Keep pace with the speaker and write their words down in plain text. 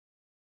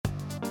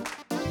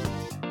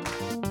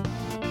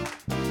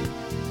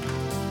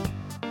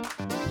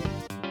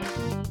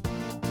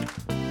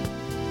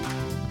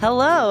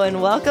Hello,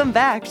 and welcome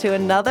back to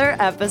another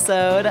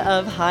episode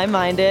of High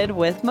Minded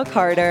with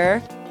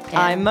McCarter.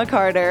 I'm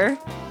McCarter.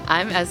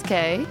 I'm SK.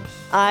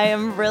 I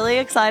am really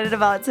excited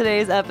about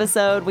today's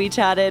episode. We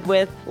chatted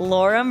with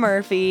Laura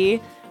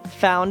Murphy,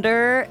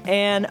 founder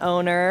and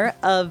owner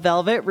of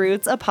Velvet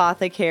Roots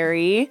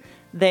Apothecary.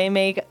 They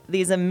make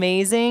these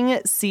amazing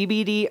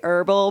CBD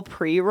herbal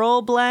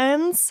pre-roll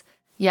blends.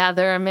 Yeah,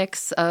 they're a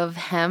mix of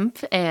hemp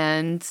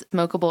and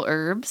smokable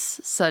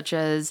herbs such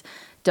as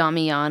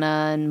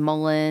Damiana and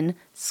mullein,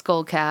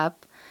 skullcap.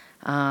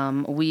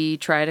 We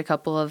tried a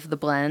couple of the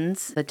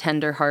blends, the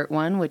Tender Heart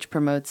one, which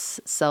promotes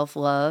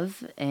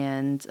self-love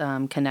and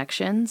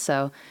connection.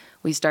 So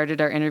we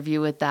started our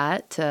interview with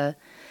that to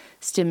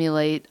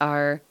stimulate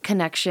our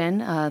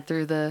connection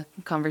through the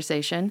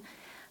conversation.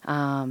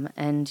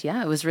 And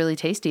yeah, it was really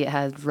tasty. It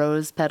had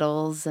rose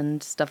petals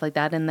and stuff like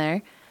that in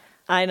there.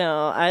 I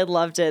know. I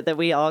loved it that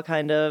we all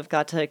kind of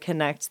got to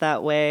connect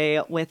that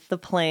way with the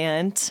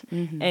plant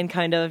and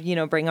kind of,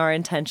 bring our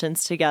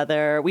intentions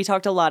together. We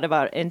talked a lot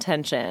about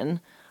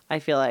intention, I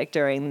feel like,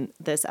 during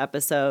this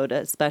episode,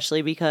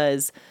 especially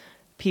because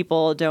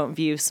people don't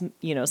view,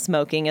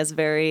 smoking as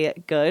very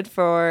good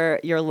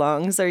for your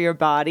lungs or your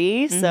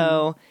body.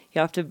 So we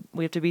have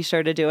to be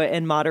sure to do it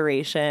in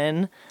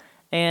moderation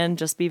and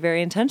just be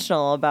very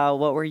intentional about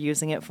what we're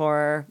using it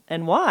for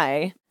and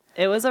why.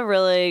 It was a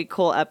really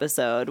cool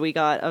episode. We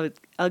got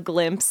a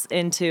glimpse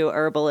into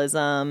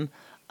herbalism,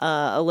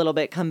 a little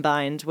bit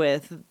combined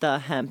with the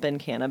hemp and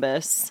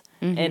cannabis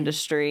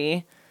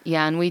industry.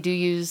 Yeah, and we do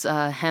use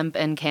hemp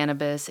and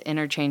cannabis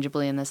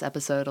interchangeably in this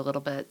episode a little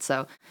bit.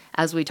 So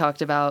as we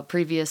talked about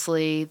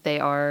previously, they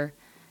are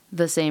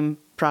the same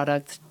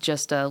product,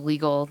 just a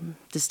legal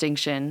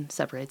distinction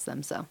separates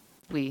them.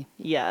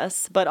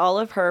 Yes, but all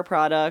of her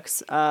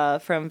products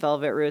from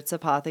Velvet Roots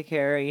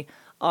Apothecary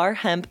are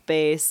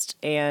hemp-based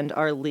and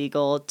are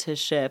legal to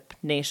ship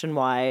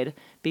nationwide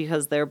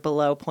because they're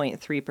below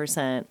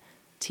 0.3%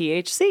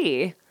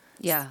 THC.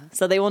 Yeah.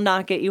 So they will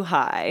not get you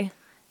high.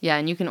 Yeah,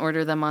 and you can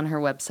order them on her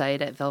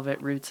website at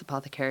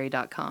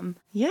velvetrootsapothecary.com.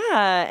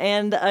 Yeah,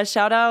 and a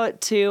shout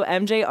out to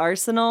MJ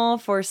Arsenal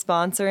for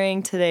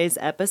sponsoring today's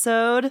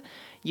episode.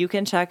 You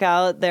can check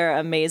out their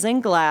amazing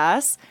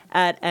glass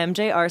at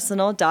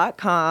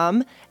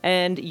mjarsenal.com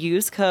and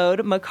use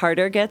code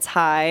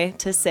McCarterGetsHigh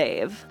to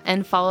save.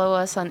 And follow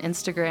us on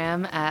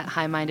Instagram at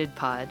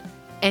HighMindedPod.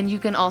 And you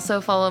can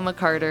also follow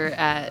McCarter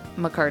at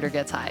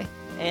McCarterGetsHigh.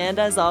 And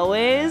as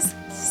always,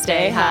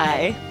 stay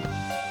high.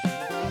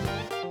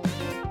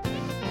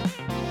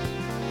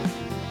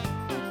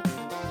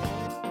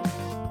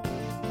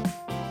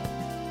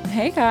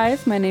 Hey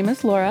guys, my name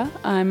is Laura.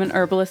 I'm an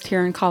herbalist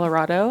here in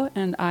Colorado,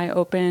 and I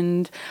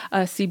opened a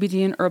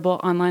CBD and herbal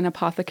online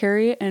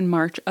apothecary in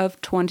March of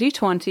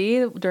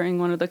 2020 during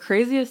one of the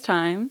craziest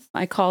times.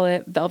 I call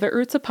it Velvet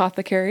Roots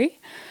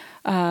Apothecary.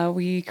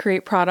 We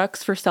create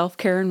products for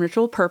self-care and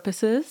ritual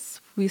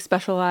purposes. We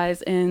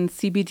specialize in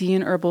CBD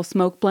and herbal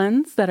smoke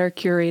blends that are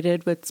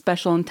curated with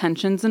special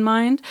intentions in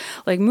mind,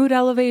 like mood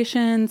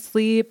elevation,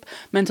 sleep,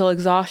 mental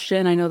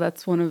exhaustion. I know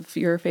that's one of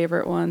your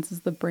favorite ones, is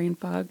the brain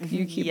fog.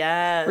 You keep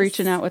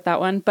reaching out with that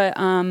one. But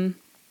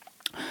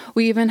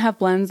we even have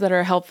blends that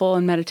are helpful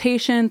in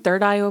meditation,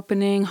 third eye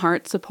opening,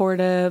 heart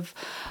supportive.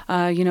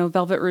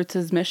 Velvet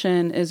Roots'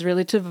 mission is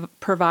really to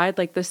provide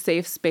like the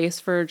safe space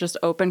for just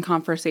open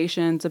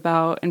conversations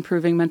about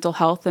improving mental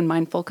health and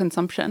mindful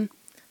consumption.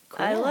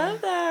 Cool. I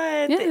love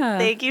that. Yeah.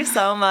 Thank you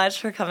so much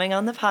for coming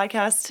on the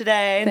podcast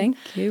today. Thank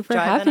you for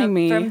having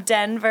me. From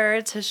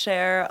Denver to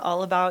share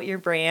all about your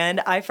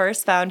brand. I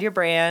first found your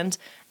brand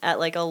at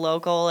like a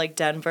local like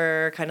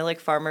Denver kind of like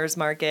farmers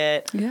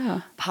market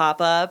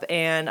pop-up,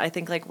 and I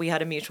think like we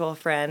had a mutual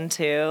friend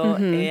too,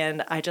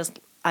 and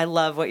I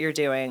love what you're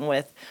doing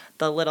with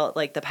the little,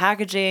 like the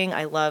packaging.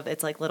 I love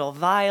it's like little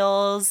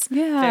vials.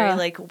 Yeah. Very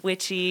like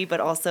witchy, but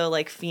also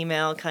like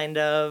female kind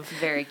of.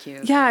 Very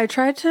cute. Yeah, I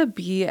tried to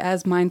be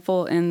as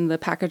mindful in the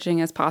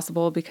packaging as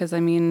possible because, I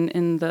mean,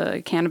 in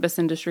the cannabis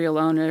industry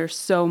alone, there's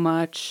so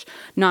much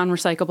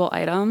non-recyclable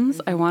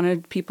items. I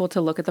wanted people to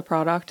look at the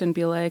product and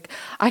be like,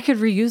 I could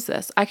reuse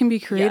this. I can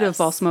be creative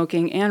while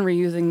smoking and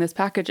reusing this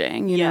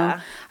packaging. You know,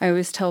 I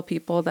always tell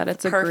people that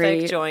it's a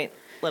perfect joint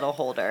little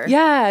holder.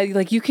 Yeah,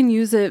 like you can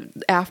use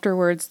it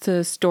afterwards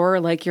to store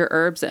like your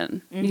herbs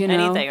in, you know?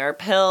 Anything, or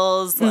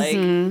pills, like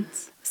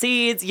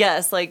seeds.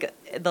 Yes, like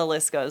the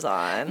list goes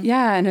on.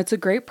 Yeah, and it's a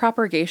great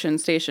propagation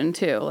station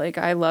too. Like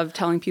I love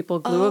telling people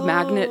glue a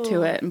magnet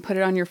to it and put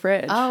it on your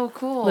fridge. Oh,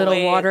 cool.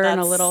 Little water and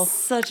a little.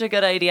 Such a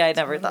good idea. I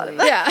never thought of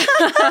that.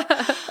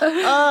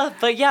 Yeah.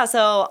 But yeah,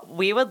 so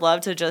we would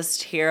love to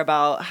just hear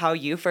about how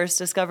you first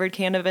discovered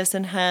cannabis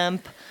and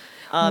hemp.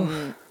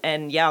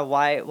 And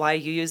why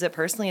you use it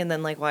personally, and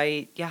then like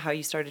how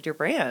you started your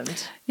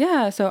brand.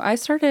 Yeah, so I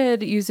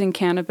started using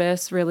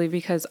cannabis really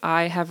because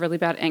I have really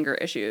bad anger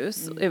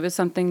issues. It was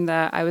something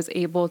that I was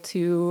able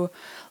to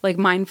like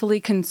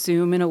mindfully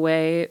consume in a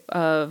way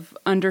of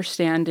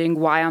understanding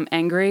why I'm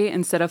angry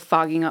instead of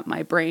fogging up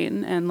my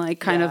brain and like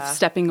kind of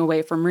stepping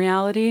away from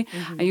reality.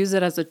 I use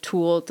it as a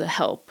tool to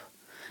help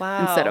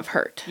Wow. instead of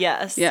hurt.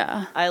 Yes.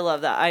 Yeah. I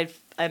love that.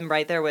 I'm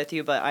right there with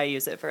you, but I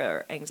use it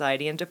for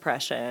anxiety and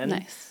depression.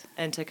 Nice.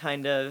 And to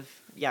kind of,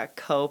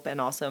 cope and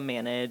also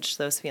manage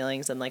those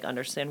feelings and, like,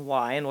 understand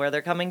why and where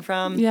they're coming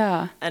from.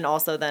 Yeah. And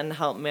also then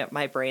help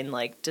my brain,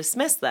 like,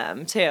 dismiss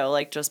them, too.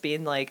 Like, just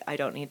being like, I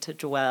don't need to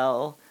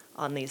dwell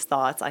on these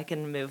thoughts. I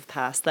can move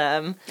past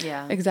them.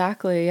 Yeah.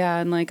 Exactly. Yeah.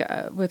 And like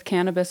with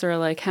cannabis or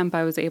like hemp,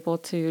 I was able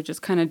to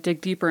just kind of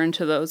dig deeper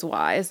into those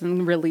whys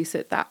and release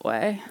it that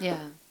way. Yeah.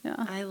 Yeah.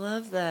 I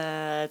love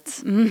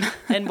that.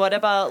 And what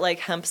about, like,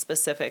 hemp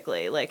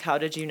specifically? Like, how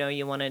did you know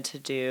you wanted to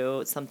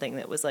do something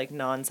that was, like,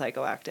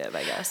 non-psychoactive,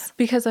 I guess?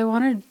 Because I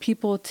wanted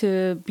people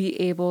to be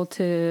able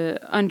to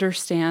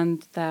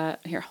understand that.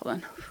 Here, hold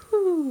on.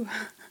 Whew.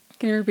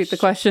 Can you repeat the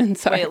question?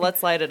 Sorry. Wait,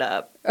 let's light it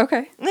up.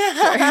 Okay. Do you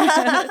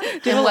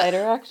have a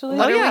lighter, actually?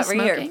 What are we right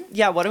here. smoking?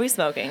 Yeah, what are we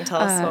smoking?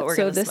 Tell us what we're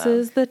going to smoke. So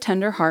this is the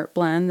Tender Heart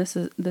blend.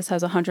 This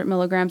has 100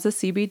 milligrams of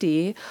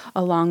CBD,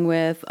 along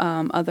with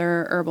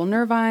other herbal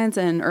nervines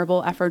and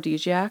herbal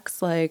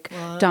aphrodisiacs like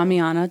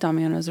Damiana.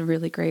 Damiana is a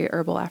really great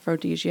herbal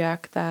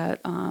aphrodisiac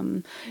that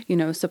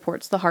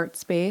supports the heart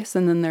space.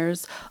 And then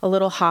there's a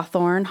little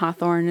hawthorn.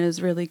 Hawthorn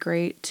is really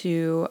great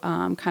to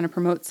kind of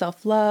promote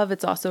self-love.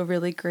 It's also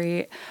really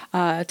great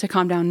to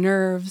calm down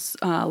nerves,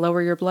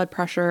 lower your blood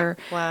pressure.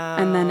 Wow.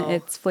 And then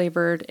it's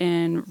flavored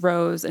in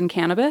rose and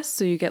cannabis.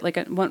 So you get like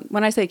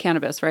when I say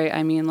cannabis, right,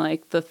 I mean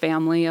like the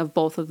family of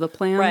both of the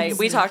plants. Right.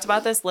 We talked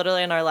about this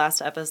literally in our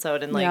last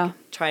episode and like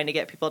trying to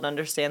get people to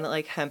understand that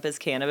like hemp is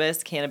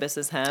cannabis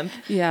is hemp.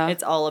 Yeah.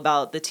 It's all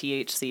about the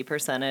THC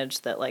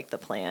percentage that like the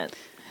plant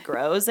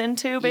grows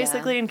into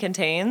basically and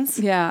contains.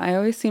 Yeah, I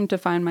always seem to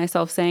find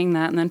myself saying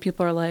that and then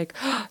people are like,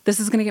 oh, this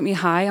is going to get me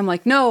high. I'm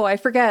like, no, I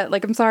forget.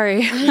 Like, I'm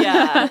sorry.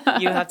 Yeah.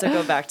 You have to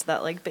go back to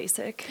that like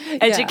basic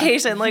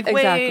education. Like, wait.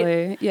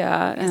 Exactly.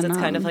 Yeah. Because it's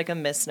kind of like a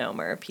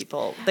misnomer.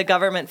 The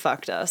government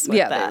fucked us with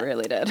that. They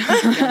really did.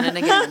 Again and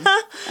again.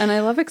 And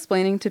I love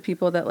explaining to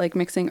people that like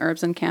mixing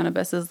herbs and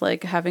cannabis is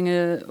like having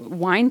a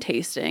wine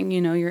tasting.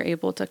 You know, you're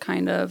able to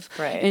kind of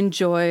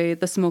enjoy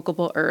the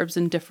smokable herbs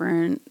in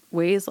different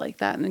ways like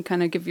that and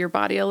kind of give your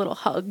body a little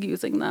hug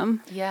using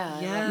them. Yeah.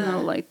 And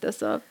I'll light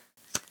this up.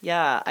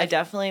 Yeah, I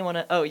definitely want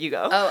to. Oh, you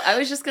go. Oh, I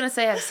was just going to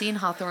say I've seen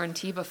hawthorn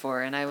tea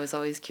before, and I was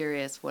always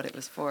curious what it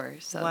was for.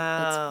 So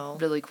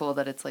it's really cool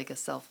that it's like a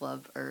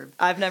self-love herb.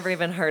 I've never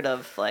even heard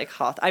of like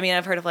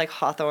I've heard of like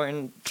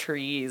hawthorn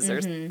trees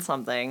or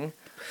something,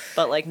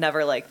 but like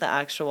never like the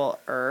actual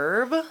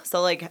herb.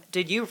 So like,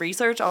 did you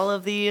research all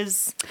of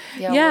these?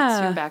 Yeah.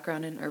 What's your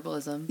background in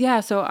herbalism?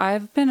 Yeah, so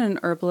I've been an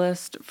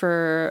herbalist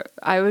for,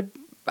 I would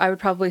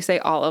probably say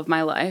all of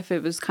my life.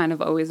 It was kind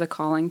of always a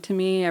calling to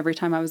me. Every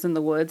time I was in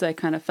the woods, I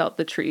kind of felt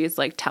the trees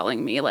like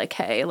telling me like,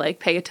 hey, like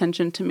pay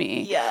attention to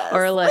me. Yes.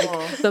 Or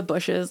like the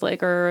bushes,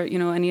 like, or, you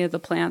know, any of the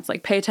plants,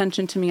 like pay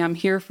attention to me. I'm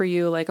here for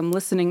you. Like I'm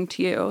listening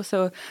to you.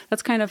 So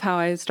that's kind of how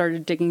I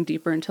started digging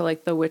deeper into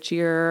like the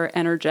witchier,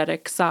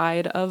 energetic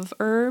side of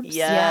herbs.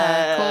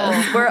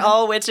 Yeah, cool. We're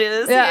all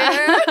witches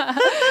here.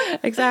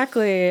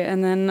 Exactly.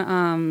 And then,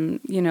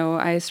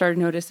 I started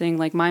noticing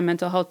like my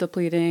mental health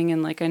depleting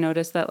and like I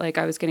noticed that like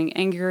I was getting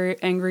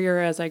angrier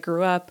as I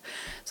grew up.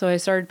 So I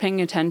started paying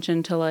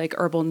attention to like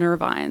herbal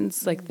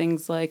nervines, like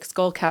things like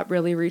skullcap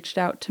really reached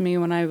out to me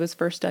when I was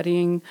first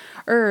studying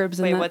herbs.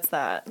 Wait, what's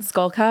that?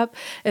 Skullcap.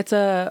 It's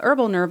a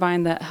herbal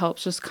nervine that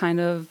helps just kind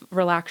of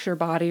relax your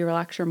body,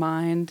 relax your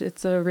mind.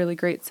 It's a really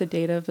great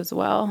sedative as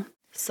well.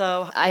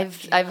 So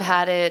I've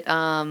had it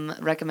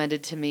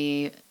recommended to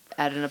me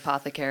at an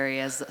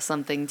apothecary as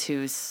something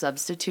to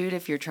substitute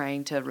if you're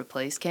trying to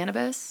replace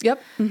cannabis.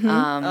 Yep.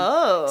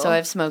 Mm-hmm. So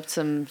I've smoked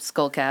some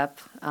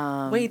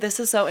skullcap. Wait,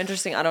 this is so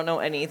interesting. I don't know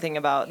anything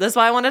about this. Is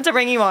why I wanted to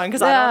bring you on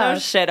because I don't know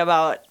shit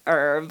about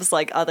herbs,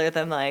 like other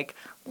than like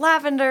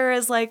lavender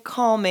is like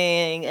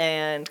calming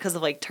and because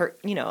of like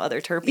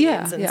other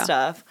terpenes and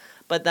stuff.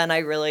 But then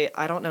I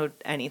don't know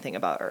anything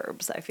about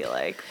herbs, I feel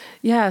like.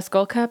 Yeah,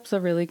 skullcap's a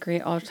really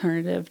great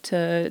alternative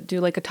to do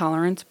like a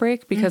tolerance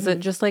break because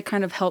it just like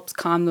kind of helps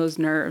calm those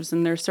nerves.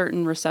 And there's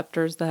certain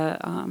receptors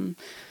that, in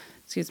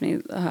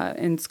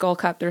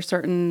skullcap, there's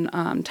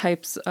certain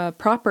types of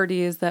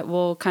properties that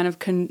will kind of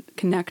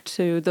connect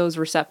to those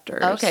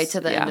receptors. Okay,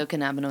 to the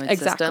endocannabinoid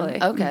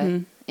system.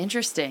 Okay,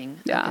 interesting.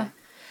 Yeah. Okay.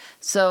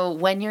 So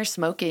when you're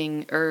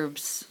smoking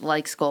herbs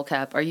like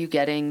skullcap, are you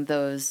getting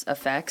those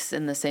effects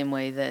in the same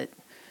way that,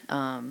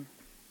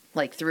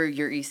 like through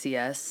your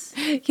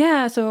ECS?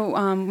 Yeah. So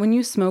when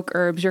you smoke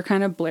herbs, you're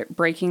kind of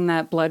breaking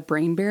that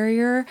blood-brain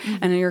barrier,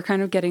 and you're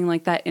kind of getting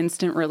like that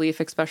instant relief,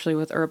 especially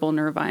with herbal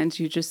nervines.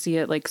 You just see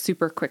it like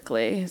super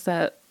quickly. Is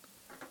that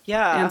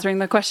answering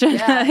the question?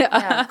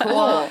 Yeah. Cool.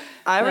 Well,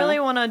 I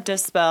really want to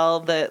dispel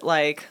that.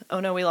 Like,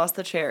 oh no, we lost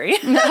the cherry.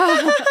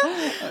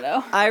 Oh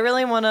no. I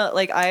really want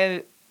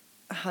to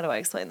how do I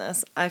explain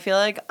this? I feel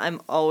like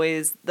I'm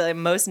always the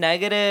most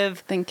negative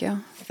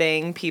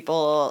thing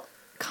people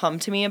come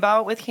to me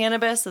about with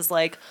cannabis is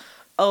like,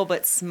 oh,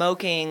 but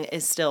smoking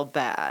is still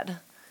bad.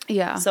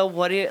 Yeah. So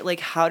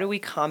how do we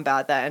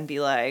combat that and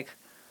be like,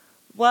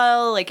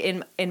 well, like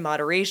in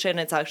moderation,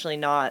 it's actually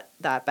not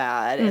that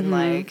bad. And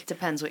like,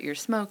 Depends what you're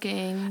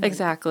smoking.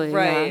 Exactly.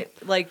 right.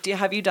 Like,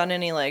 have you done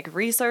any like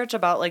research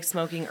about like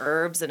smoking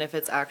herbs and if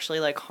it's actually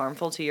like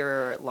harmful to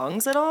your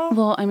lungs at all?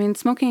 Well, I mean,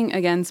 smoking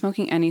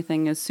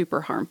anything is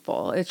super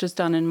harmful. It's just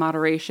done in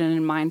moderation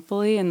and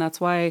mindfully. And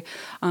that's why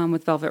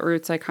with Velvet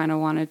Roots, I kind of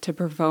wanted to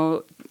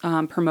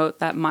promote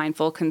that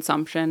mindful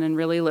consumption and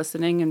really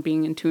listening and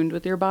being in tune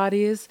with your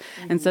bodies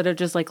instead of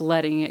just like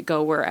letting it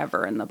go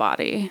wherever in the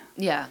body.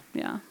 Yeah.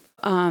 Yeah.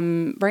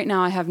 Right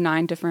now I have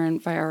 9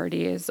 different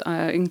varieties,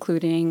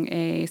 including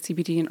a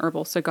CBD and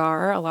herbal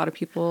cigar. A lot of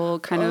people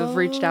kind of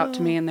reached out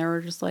to me and they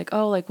were just like,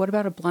 oh, like, what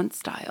about a blunt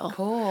style?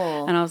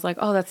 Cool. And I was like,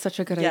 oh, that's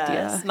such a good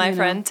idea. My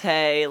friend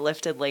Tay,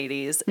 Lifted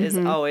Ladies, is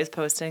always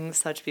posting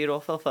such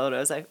beautiful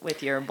photos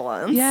with your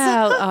blunts.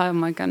 Yeah. Oh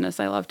my goodness.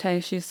 I love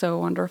Tay. She's so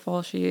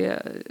wonderful. She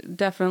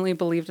definitely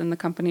believed in the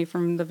company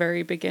from the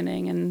very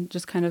beginning and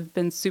just kind of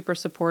been super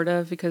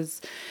supportive because,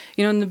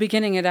 in the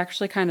beginning, it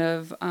actually kind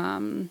of,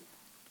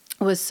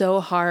 was so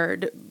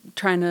hard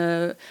trying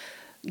to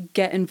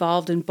get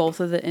involved in both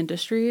of the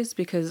industries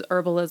because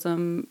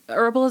herbalism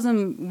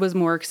was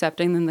more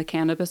accepting than the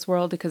cannabis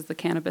world because the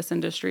cannabis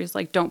industry is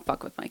like, don't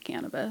fuck with my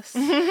cannabis,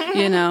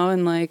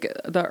 and like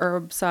the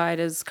herb side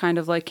is kind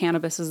of like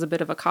cannabis is a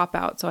bit of a cop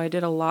out. So I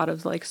did a lot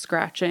of like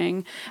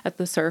scratching at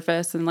the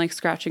surface and like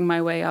scratching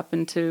my way up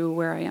into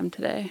where I am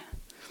today.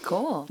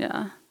 Cool.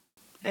 Yeah.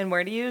 And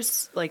where do you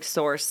like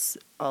source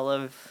all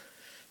of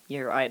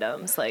your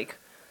items? Like,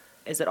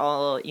 is it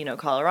all,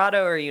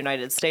 Colorado or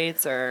United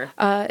States or?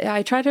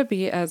 I try to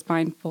be as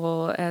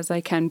mindful as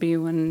I can be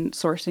when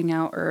sourcing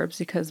out herbs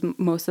because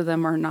most of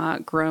them are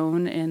not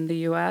grown in the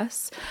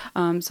U.S.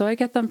 So I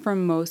get them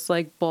from most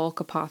like bulk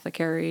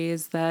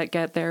apothecaries that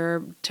get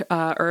their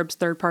herbs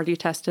third-party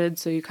tested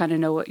so you kind of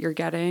know what you're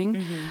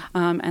getting.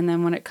 And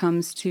then when it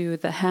comes to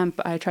the hemp,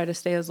 I try to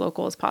stay as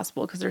local as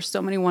possible because there's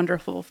so many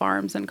wonderful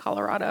farms in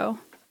Colorado.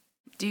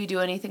 Do you do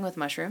anything with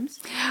mushrooms?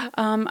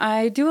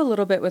 I do a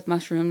little bit with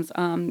mushrooms.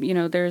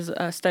 There's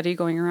a study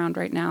going around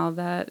right now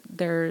that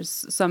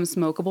there's some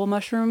smokable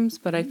mushrooms,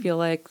 but I feel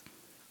like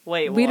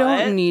we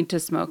don't need to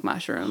smoke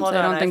mushrooms. Hold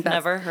on, I've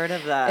never heard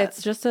of that.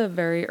 It's just a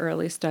very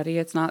early study.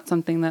 It's not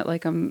something that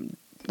like I'm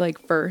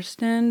like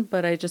versed in,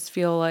 but I just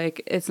feel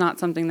like it's not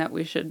something that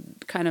we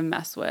should kind of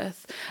mess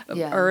with.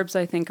 Yeah. Herbs,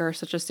 I think, are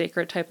such a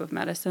sacred type of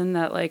medicine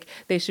that like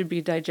they should be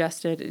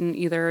digested in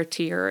either a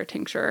tea or a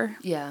tincture.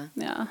 Yeah.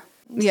 Yeah.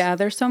 Yeah,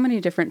 there's so many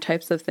different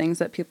types of things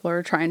that people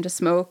are trying to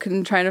smoke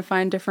and trying to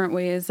find different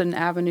ways and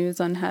avenues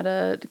on how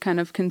to kind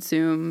of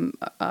consume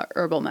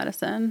herbal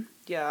medicine.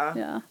 Yeah.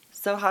 Yeah.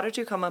 So how did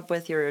you come up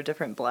with your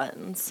different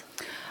blends?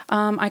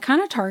 I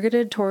kind of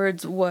targeted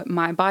towards what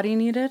my body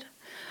needed.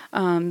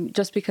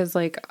 Just because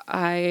like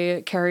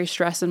I carry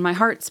stress in my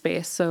heart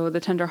space. So the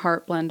Tender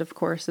Heart blend, of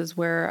course, is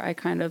where I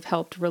kind of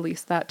helped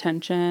release that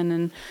tension.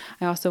 And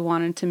I also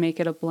wanted to make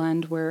it a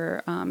blend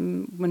where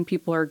when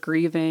people are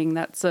grieving,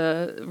 that's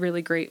a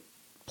really great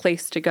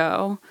place to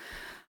go.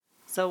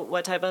 So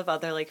what type of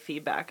other like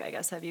feedback, I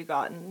guess, have you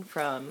gotten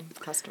from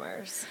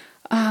customers?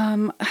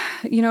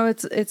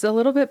 It's a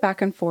little bit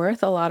back and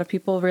forth. A lot of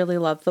people really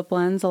love the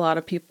blends. A lot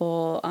of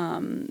people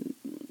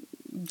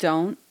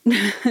don't.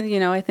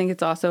 I think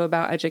it's also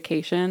about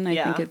education.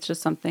 I think it's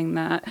just something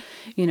that,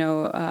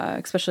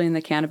 especially in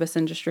the cannabis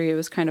industry, it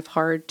was kind of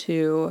hard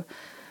to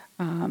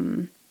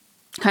kind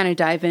of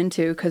dive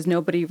into because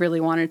nobody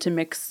really wanted to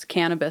mix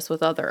cannabis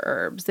with other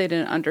herbs. They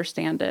didn't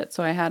understand it.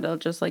 So I had to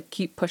just like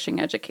keep pushing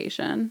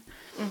education.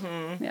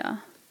 Mm-hmm. Yeah.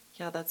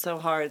 Yeah, that's so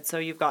hard. So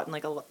you've gotten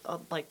like a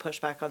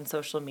pushback on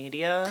social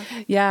media?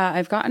 Yeah,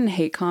 I've gotten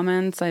hate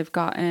comments. I've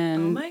gotten,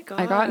 oh my gosh.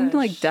 I gotten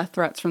like death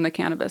threats from the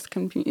cannabis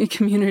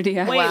community.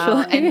 Actually.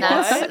 Wow, and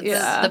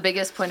that's the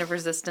biggest point of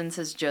resistance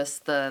is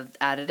just the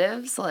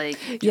additives, like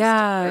just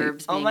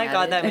herbs being oh my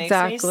God, that added.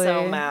 makes me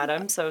so mad.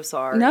 I'm so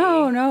sorry.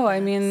 No,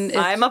 I mean,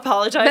 I'm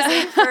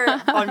apologizing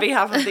on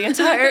behalf of the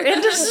entire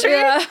industry.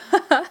 Yeah.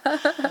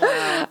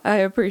 Wow. I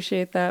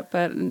appreciate that,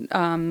 but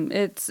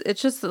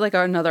it's just like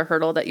another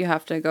hurdle that you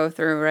have to go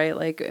through, right?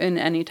 Like in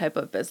any type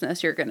of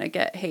business, you're gonna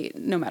get hate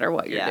no matter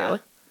what you're doing.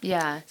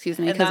 Yeah. Excuse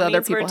me, because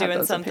other people we're doing have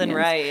those something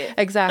opinions. right.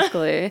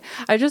 Exactly.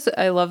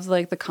 I love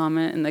like the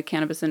comment in the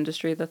cannabis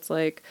industry that's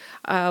like,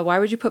 why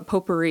would you put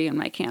potpourri in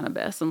my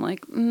cannabis? I'm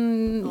like,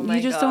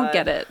 you just don't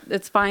get it.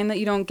 It's fine that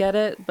you don't get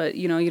it, but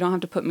you don't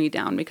have to put me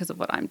down because of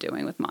what I'm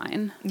doing with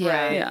mine.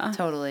 Yeah. Right. Yeah.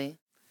 Totally.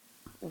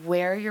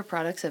 Where are your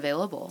products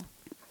available?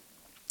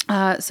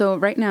 So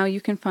right now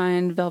you can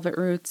find Velvet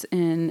Roots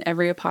in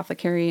every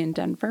apothecary in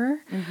Denver.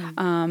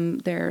 Mm-hmm.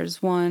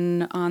 There's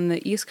one on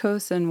the East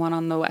Coast and one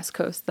on the West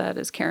Coast that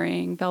is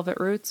carrying Velvet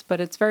Roots, but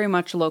it's very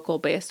much local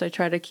based. I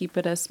try to keep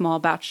it as small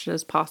batch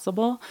as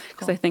possible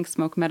because I think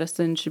smoke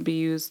medicine should be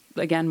used,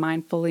 again,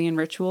 mindfully and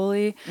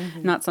ritually,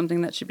 not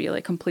something that should be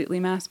like completely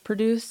mass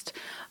produced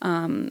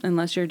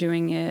unless you're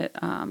doing it,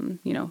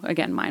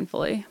 again,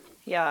 mindfully.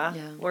 Yeah.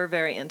 We're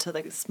very into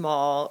the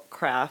small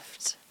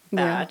craft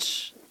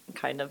batch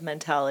kind of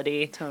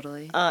mentality.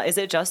 Totally. Is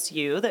it just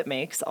you that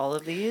makes all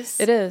of these?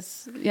 It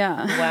is.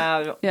 Yeah.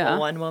 Wow. Yeah. A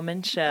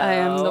one-woman show. I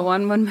am the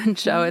one-woman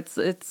show.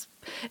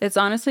 It's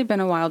honestly been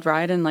a wild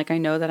ride, and like I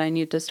know that I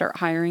need to start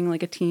hiring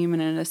like a team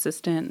and an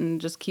assistant and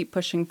just keep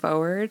pushing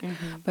forward.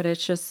 But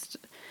it's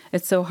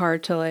so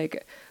hard to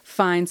like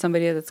find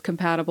somebody that's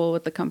compatible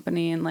with the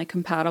company and like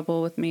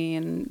compatible with me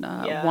and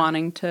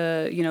wanting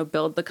to, you know,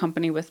 build the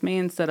company with me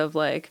instead of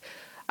like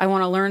I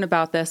want to learn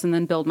about this and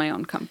then build my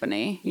own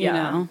company, you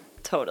know?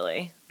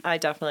 Totally. I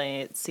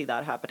definitely see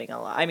that happening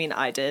a lot. I mean,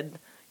 I did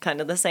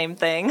kind of the same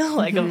thing,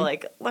 like of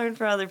like learn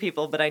from other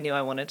people, but I knew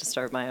I wanted to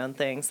start my own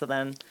thing. So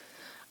then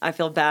I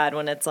feel bad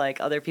when it's like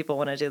other people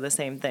want to do the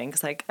same thing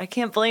because like I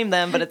can't blame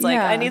them, but it's like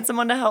I need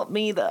someone to help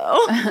me though.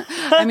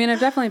 I mean, I've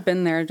definitely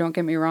been there. Don't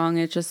get me wrong.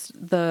 It's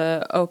just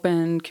the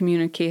open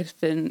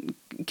communication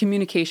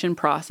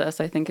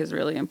process I think is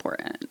really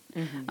important.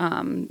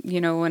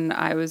 You know, when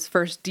I was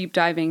first deep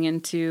diving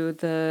into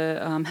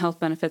the health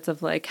benefits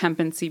of like hemp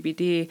and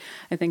CBD,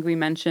 I think I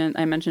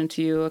mentioned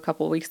to you a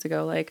couple of weeks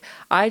ago, like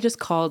I just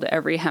called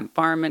every hemp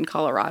farm in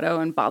Colorado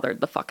and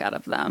bothered the fuck out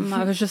of them.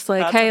 I was just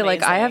like, hey, amazing.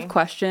 like I have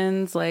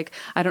questions, like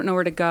I don't know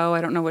where to go,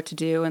 I don't know what to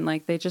do, and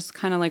like they just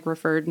kind of like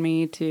referred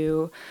me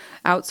to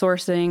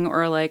outsourcing,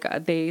 or like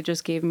they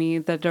just gave me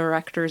the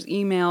director's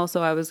email,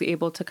 so I was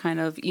able to kind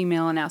of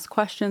email and ask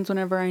questions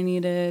whenever I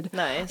needed.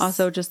 Nice.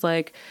 Also just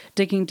like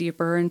digging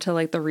deeper into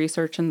like the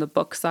research and the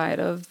book side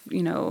of,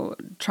 you know,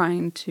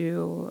 trying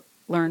to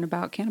learn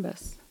about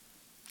cannabis.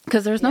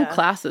 Because there's no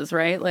classes,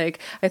 right? Like,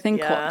 I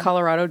think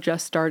Colorado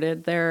just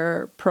started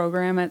their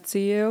program at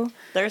CU.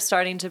 There's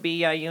starting to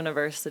be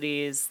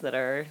universities that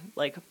are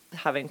like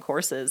having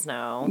courses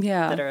now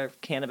that are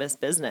cannabis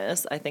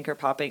business. I think are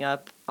popping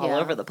up all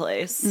over the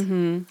place.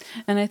 And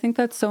I think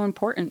that's so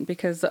important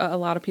because a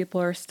lot of people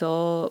are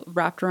still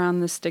wrapped around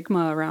the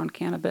stigma around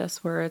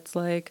cannabis where it's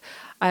like,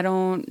 I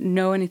don't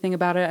know anything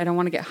about it. I don't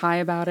want to get high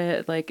about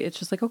it. Like, it's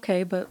just like,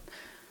 okay, but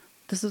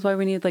this is why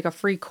we need like a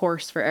free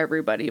course for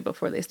everybody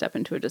before they step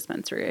into a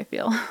dispensary, I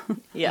feel.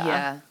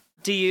 Yeah.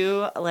 Do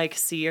you like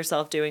see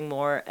yourself doing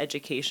more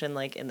education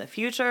like in the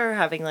future,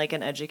 having like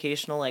an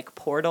educational like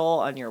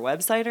portal on your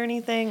website or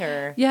anything,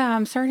 or? Yeah,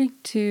 I'm starting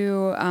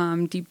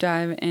to deep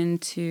dive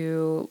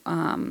into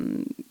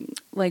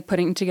like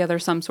putting together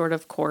some sort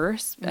of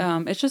course.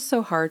 It's just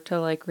so hard to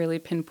like really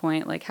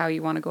pinpoint like how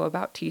you want to go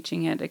about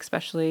teaching it,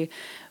 especially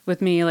with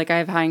me. Like I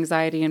have high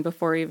anxiety, and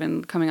before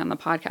even coming on the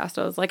podcast,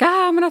 I was like,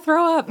 I'm going to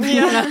throw up.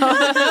 You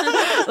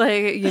know?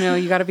 Like, you know,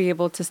 you got to be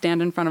able to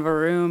stand in front of a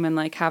room and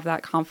like have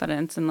that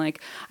confidence. And like,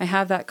 I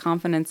have that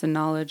confidence and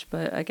knowledge,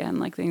 but again,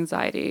 like the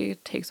anxiety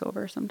takes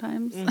over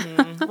sometimes.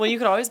 Well, you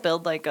could always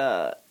build like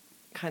a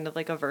kind of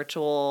like a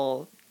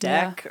virtual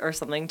deck or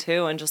something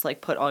too, and just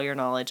like put all your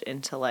knowledge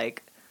into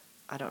like,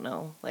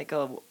 like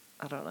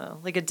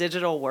a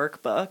digital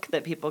workbook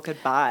that people could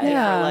buy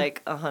for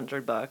like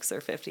 $100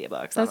 or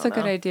 $50. That's a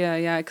good idea.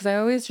 Yeah. Because I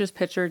always just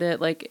pictured it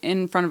like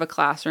in front of a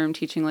classroom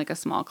teaching like a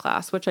small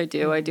class, which I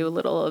do. I do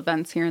little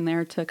events here and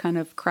there to kind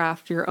of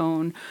craft your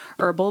own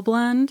herbal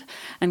blend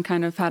and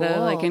kind of how to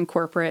like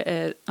incorporate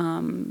it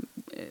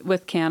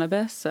with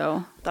cannabis.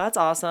 So that's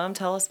awesome.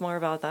 Tell us more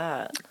about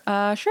that.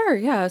 Sure.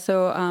 Yeah.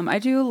 So I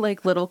do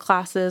like little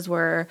classes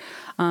where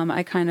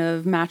I kind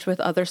of match with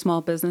other small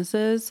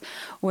businesses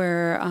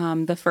where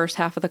the first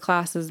half of the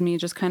class is me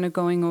just kind of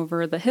going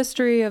over the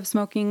history of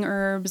smoking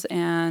herbs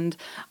and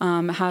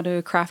how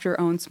to craft your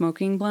own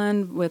smoking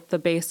blend with the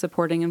base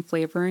supporting and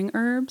flavoring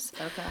herbs.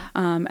 Okay.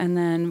 And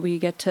then we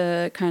get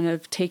to kind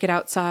of take it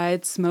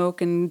outside,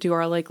 smoke, and do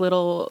our like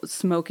little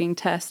smoking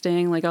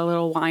testing, like a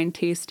little wine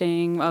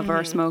tasting of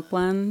our smoke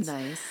blends.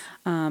 Nice.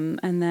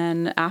 And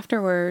then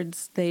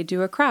afterwards, they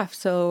do a craft.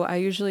 So I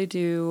usually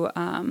do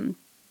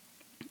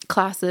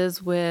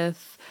classes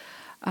with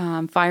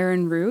Fire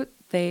and Root.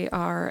 They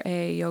are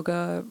a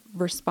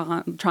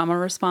trauma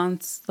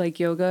response, like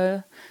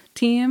yoga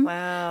team.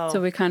 Wow.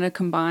 So we kind of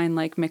combine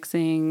like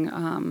mixing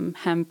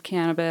hemp,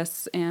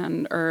 cannabis,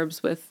 and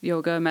herbs with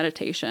yoga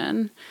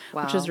meditation,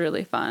 which is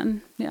really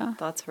fun. Yeah.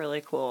 That's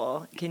really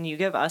cool. Can you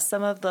give us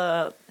some of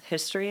the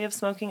history of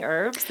smoking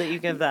herbs that you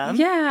give them?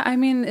 Yeah, I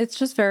mean, it's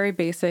just very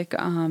basic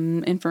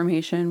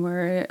information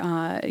where,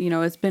 you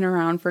know, it's been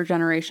around for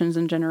generations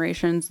and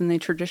generations, and they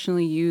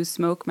traditionally use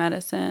smoke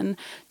medicine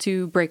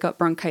to break up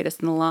bronchitis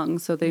in the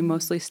lungs. So they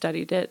mostly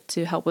studied it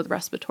to help with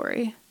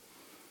respiratory.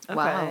 Okay.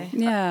 Wow.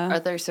 Yeah. Are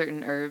there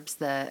certain herbs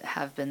that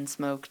have been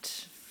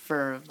smoked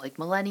for like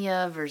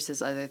millennia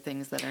versus other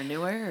things that are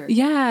newer? Or?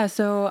 Yeah,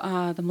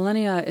 so the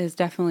millennia is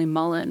definitely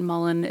mullein.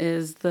 Mullein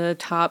is the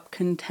top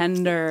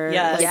contender.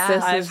 Yes,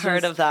 Like, I've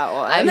heard of that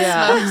one. I've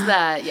smoked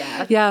that,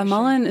 yeah. Yeah,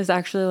 mullein is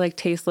actually like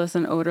tasteless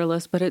and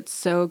odorless, but it's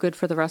so good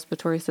for the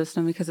respiratory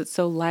system because it's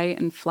so light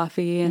and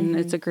fluffy, and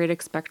it's a great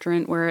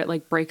expectorant where it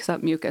like breaks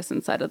up mucus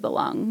inside of the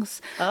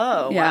lungs.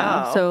 Oh,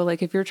 Yeah. wow. So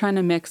like if you're trying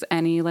to mix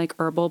any like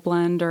herbal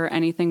blend or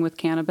anything with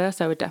cannabis,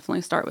 I would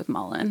definitely start with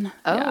mullein.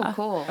 Oh, Yeah.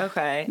 cool.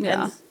 Okay.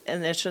 Yeah.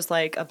 And it's just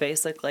like a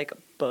basic like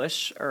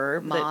bush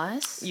herb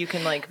Moss? that you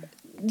can like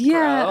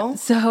grow?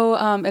 So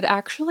it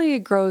actually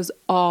grows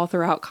all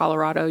throughout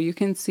Colorado. You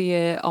can see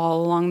it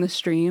all along the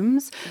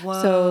streams.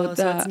 Whoa, So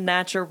it's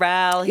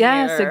natural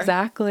yes, here.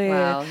 exactly.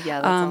 Wow,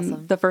 yeah, that's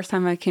awesome. The first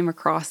time I came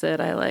across it,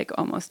 I like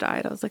almost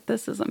died. I was like,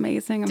 "This is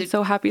amazing! I'm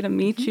so happy to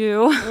meet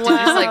you." Did you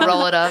just like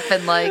roll it up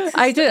and like?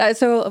 I did.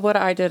 So what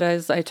I did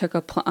is I took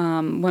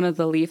one of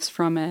the leaves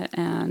from it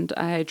and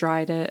I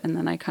dried it, and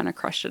then I kind of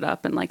crushed it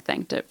up and like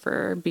thanked it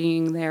for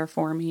being there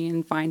for me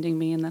and finding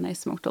me, and then I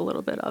smoked a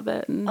little bit of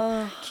it and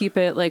keep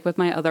it like with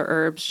my other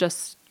herbs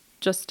just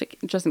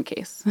in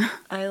case.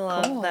 I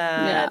love Cool.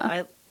 that.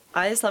 Yeah.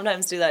 I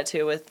sometimes do that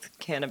too with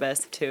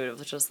cannabis too.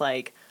 It's just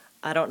like,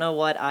 I don't know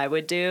what I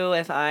would do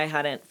if I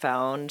hadn't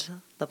found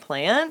the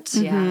plant.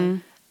 Yeah.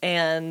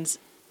 And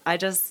I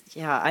just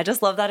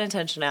love that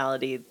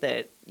intentionality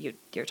that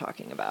you're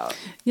talking about.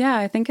 Yeah,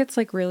 I think it's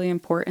like really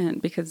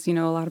important because, a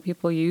lot of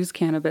people use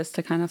cannabis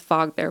to kind of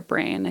fog their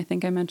brain. I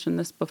think I mentioned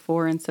this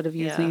before, instead of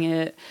using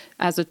it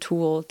as a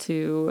tool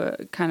to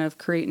kind of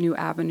create new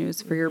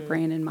avenues for your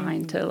brain and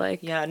mind to like.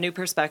 Yeah, new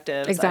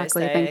perspectives.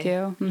 Exactly. I say. Thank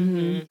you.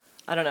 Mm-hmm.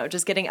 I don't know,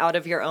 just getting out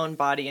of your own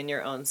body and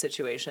your own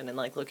situation and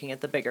like looking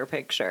at the bigger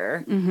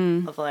picture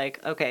of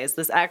like, okay, is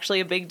this actually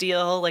a big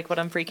deal, like what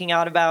I'm freaking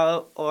out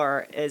about,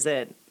 or is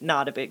it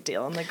not a big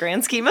deal in the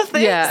grand scheme of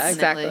things? Yeah,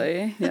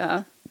 exactly.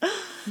 Yeah.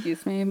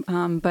 Excuse me.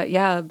 But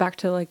yeah, back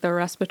to like the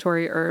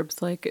respiratory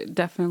herbs, like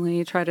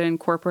definitely try to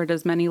incorporate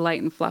as many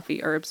light and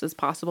fluffy herbs as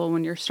possible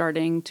when you're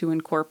starting to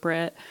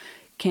incorporate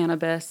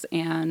cannabis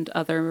and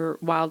other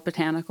wild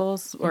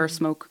botanicals or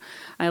smoke.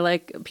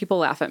 People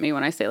laugh at me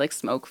when I say like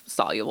smoke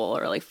soluble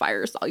or like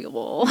fire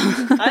soluble.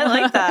 I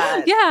like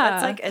that. Yeah.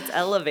 That's like, it's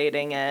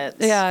elevating it.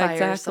 Yeah, Fire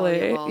exactly.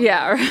 soluble.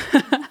 Yeah.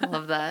 I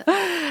love that.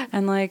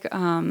 And like,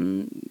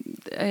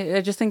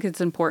 I just think it's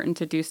important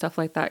to do stuff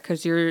like that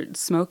because you're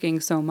smoking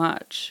so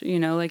much,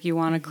 like you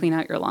want to clean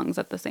out your lungs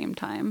at the same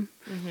time.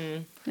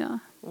 Yeah.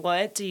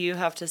 What do you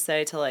have to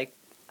say to like,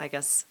 I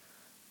guess,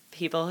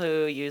 people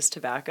who use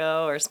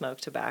tobacco or smoke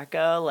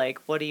tobacco? Like,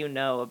 what do you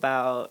know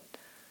about,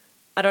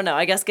 I don't know,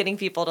 I guess getting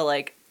people to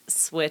like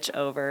switch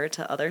over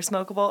to other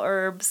smokable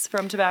herbs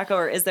from tobacco,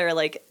 or is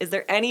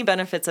there any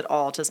benefits at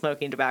all to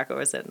smoking tobacco,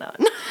 or is it none?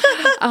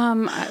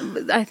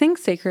 I think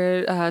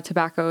sacred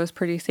tobacco is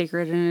pretty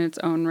sacred in its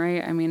own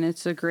right. I mean,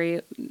 it's a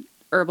great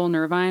herbal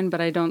nervine, but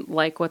I don't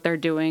like what they're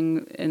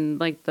doing in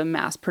like the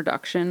mass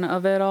production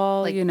of it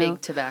all. Like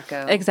big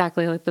tobacco.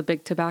 Exactly, like the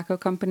big tobacco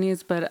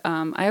companies. But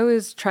I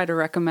always try to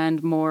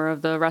recommend more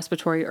of the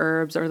respiratory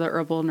herbs or the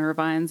herbal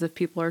nervines if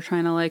people are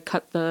trying to like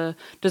cut the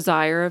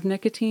desire of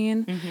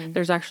nicotine.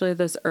 There's actually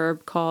this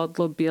herb called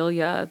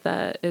lobelia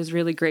that is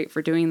really great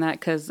for doing that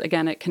because,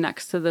 again, it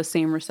connects to the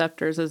same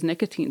receptors as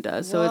nicotine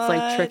does. So it's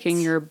like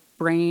tricking your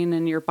brain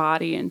and your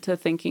body into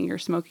thinking you're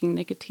smoking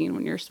nicotine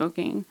when you're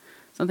smoking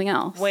something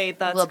else. Wait,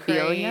 that's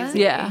Lobelia? crazy.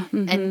 Yeah.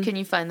 And can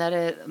you find that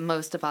at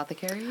most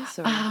apothecaries?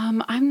 Or?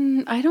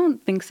 I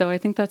don't think so. I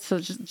think that's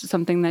just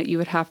something that you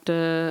would have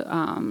to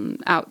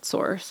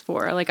outsource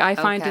for. Like I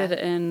find Okay. it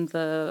in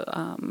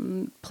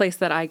the place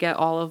that I get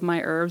all of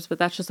my herbs, but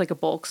that's just like a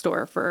bulk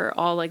store for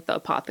all like the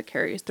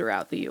apothecaries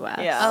throughout the U.S.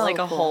 Yeah, Oh, like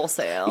a cool.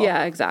 wholesale.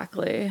 Yeah,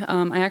 exactly.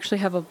 I actually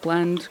have a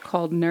blend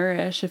called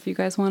Nourish if you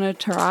guys want to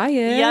try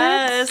it.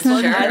 Yes.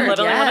 Look, I Sure,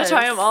 literally want yes. to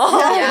try them all.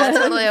 Yeah,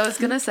 totally. I was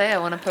going to say, I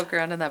want to poke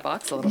around in that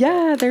box a little bit.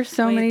 Yeah, there's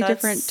so Wait, many that's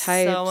different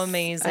types. so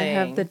amazing. I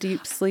have the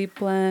deep sleep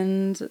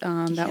blend.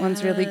 That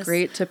one's really Yes.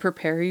 great to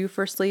prepare you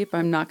for sleep.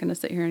 I'm not going to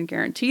sit here and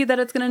guarantee that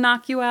it's going to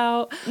knock you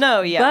out.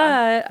 No,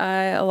 yeah.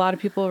 But a lot of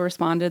people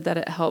responded that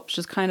it helps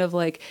just kind of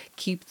like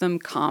keep them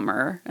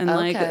calmer and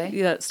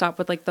Okay. like stop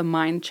with like the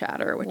mind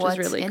chatter, which What's is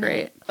really in great.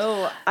 it?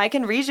 Oh, I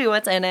can read you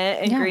what's in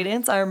it.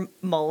 Ingredients are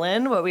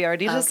mullein, what we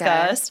already Okay.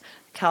 discussed.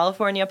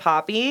 California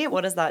poppy.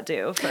 What does that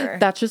do for?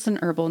 That's just an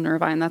herbal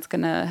nervine. That's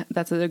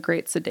a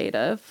great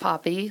sedative.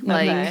 Poppy,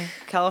 like Okay.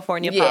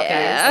 California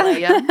yeah, poppies.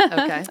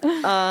 yeah,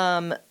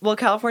 okay, Well,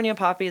 California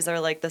poppies are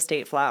like the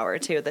state flower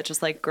too, that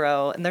just like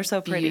grow and they're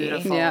so pretty.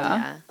 beautiful.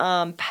 Yeah.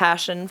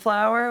 Passion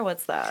flower.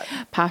 What's that?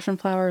 Passion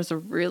flower is a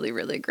really,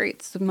 really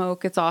great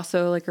smoke. It's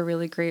also like a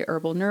really great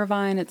herbal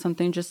nervine. It's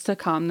something just to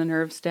calm the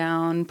nerves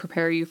down,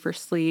 prepare you for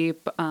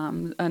sleep.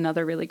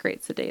 Another really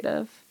great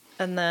sedative.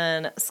 And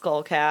then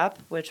skullcap,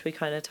 which we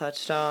kind of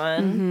touched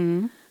on.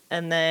 Mm-hmm.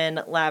 And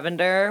then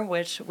lavender,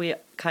 which we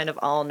kind of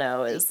all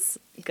know is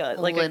good,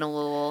 like a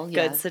linalool, good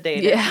yeah.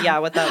 sedative. Yeah. Yeah,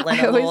 with that I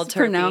linalool always terpene.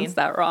 pronounce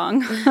that wrong.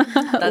 That's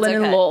okay.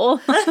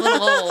 Linalool.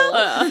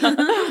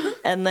 Linalool.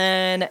 And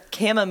then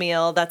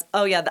chamomile.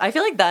 I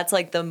feel like that's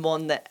like the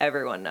one that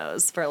everyone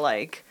knows for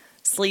like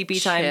sleepy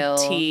time Chill.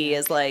 tea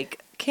is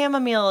like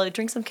chamomile.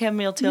 Drink some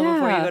chamomile tea before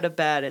you Yeah. go to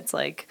bed. It's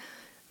like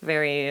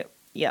very,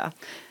 yeah.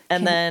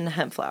 And then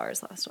hemp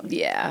flowers, last one.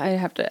 Yeah, I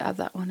have to add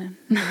that one in.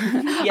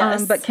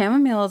 Yes. But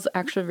chamomile is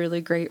actually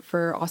really great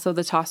for also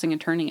the tossing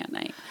and turning at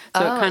night.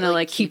 So Oh, it kind of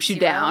like keeps you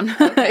down.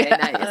 out? Okay,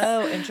 nice.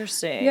 Oh,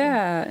 interesting.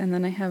 Yeah, and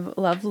then I have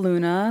Love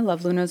Luna.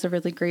 Love Luna is a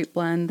really great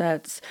blend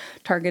that's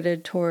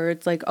targeted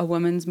towards like a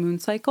woman's moon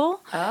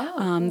cycle.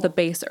 Oh, The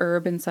base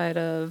herb inside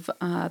of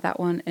that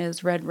one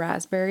is red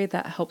raspberry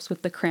that helps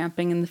with the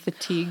cramping and the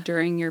fatigue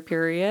during your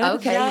period.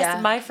 Okay, Yes,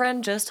 yeah. my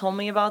friend just told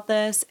me about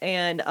this,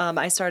 and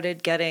I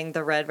started getting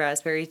the red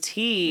raspberry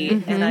tea,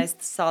 Mm-hmm. and I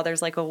saw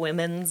there's like a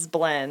women's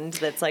blend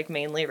that's like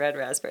mainly red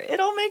raspberry. It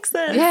all makes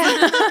sense. Yeah.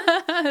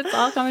 It's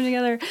all coming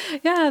together.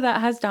 Yeah,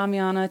 that has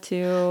Damiana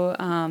too,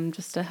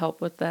 just to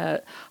help with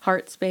that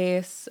heart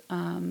space.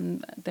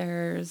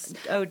 There's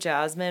Oh,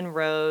 jasmine,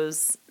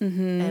 rose,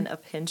 and a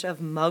pinch of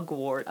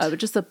mugwort.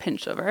 just a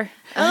pinch of her.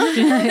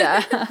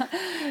 Yeah,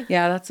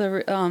 yeah. That's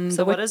a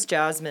So what does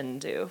jasmine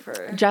do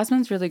for?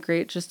 Jasmine's really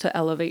great just to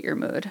elevate your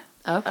mood.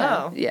 Okay.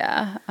 Oh,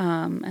 Yeah,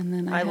 and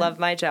then I love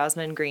my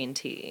jasmine green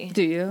tea.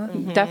 Do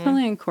you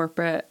definitely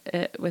incorporate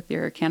it with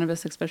your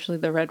cannabis, especially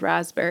the red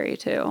raspberry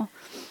too?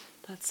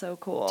 That's so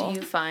cool. Do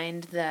you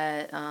find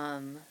that,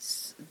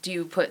 do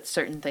you put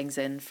certain things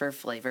in for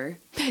flavor?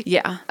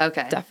 Yeah.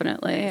 Okay.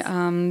 Definitely.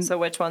 So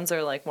which ones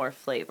are like more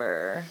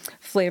flavor,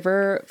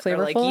 Flavorful. or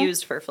like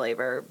used for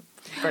flavor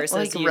versus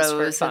Like used rose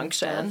for and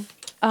function? stuff.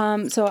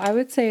 So I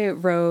would say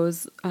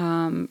rose.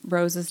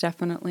 Rose is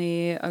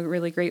definitely a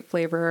really great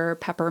flavor.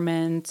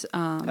 Peppermint.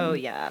 Oh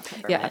yeah,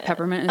 peppermint. Yeah,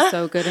 peppermint is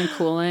so good and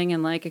cooling,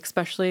 and like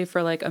especially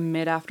for like a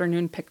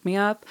mid-afternoon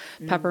pick-me-up,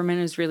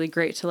 peppermint is really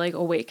great to like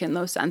awaken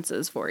those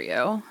senses for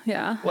you.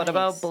 Yeah. What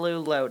about blue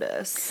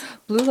lotus?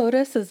 Blue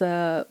lotus is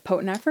a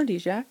potent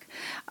aphrodisiac.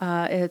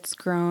 It's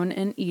grown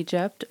in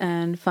Egypt,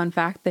 and fun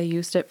fact, they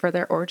used it for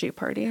their orgy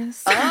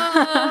parties.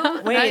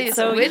 Wait, Nice.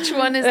 so Which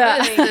one is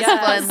this? This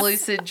Yes. blend,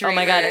 Lucid Oh Dreamer.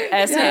 my god,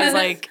 SK is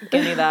like,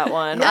 give me that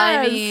one.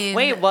 I mean,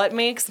 Wait, what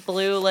makes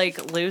blue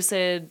like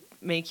lucid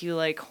make you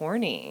like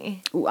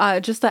horny?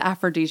 Just the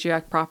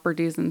aphrodisiac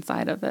properties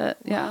inside of it.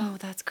 Yeah. Oh,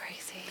 that's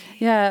crazy.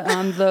 Yeah,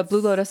 the Blue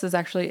Lotus is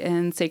actually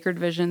in Sacred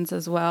Visions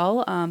as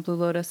well. Blue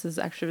Lotus is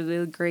actually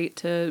really great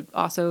to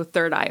also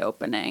third eye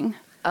opening.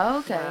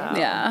 Okay. Wow.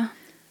 Yeah.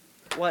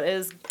 What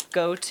is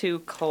go-to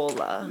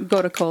cola?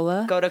 Gotu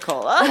Kola. Go to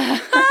cola.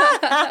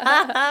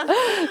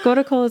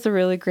 Gotu Kola is a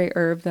really great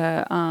herb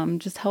that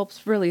just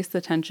helps release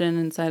the tension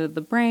inside of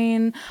the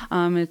brain.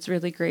 It's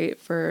really great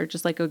for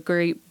just like a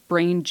great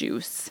brain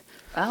juice.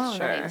 Oh,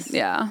 Sure. nice.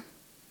 Yeah.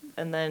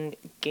 And then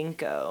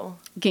ginkgo.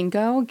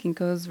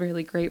 Ginkgo is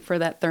really great for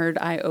that third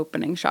eye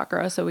opening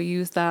chakra. So we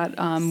use that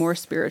more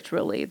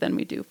spiritually than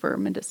we do for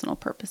medicinal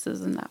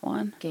purposes in that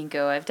one.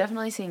 Ginkgo. I've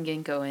definitely seen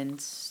ginkgo in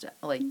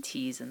like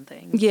teas and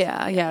things.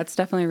 Yeah, it's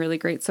definitely a really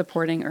great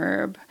supporting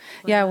herb.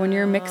 Yeah, when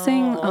you're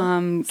mixing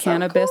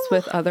cannabis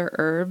with other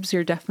herbs,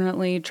 you're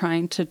definitely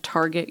trying to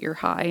target your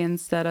high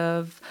instead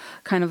of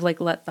kind of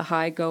like let the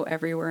high go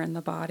everywhere in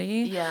the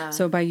body. Yeah.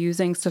 So by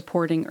using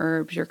supporting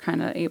herbs, you're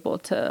kind of able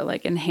to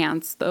like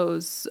enhance those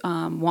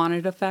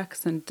wanted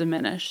effects and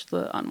diminish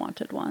the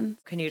unwanted ones.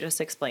 Can you just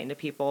explain to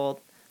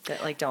people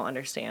that like don't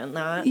understand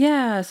that?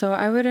 Yeah, so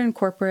I would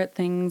incorporate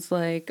things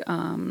like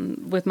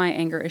with my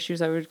anger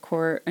issues, I would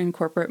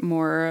incorporate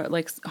more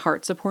like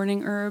heart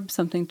supporting herbs,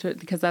 something to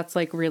because that's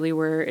like really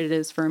where it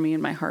is for me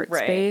in my heart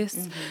Right.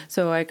 space.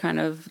 So I kind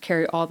of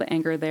carry all the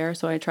anger there.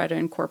 So I try to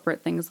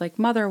incorporate things like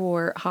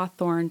motherwort,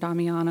 hawthorn,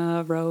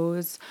 damiana,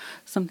 rose,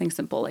 something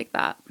simple like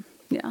that.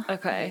 Yeah.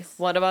 Okay.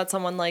 What about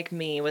someone like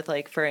me with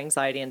like for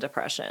anxiety and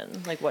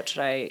depression? Like what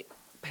should I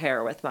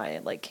pair with my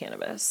like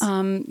cannabis?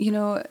 You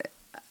know,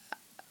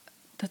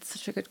 that's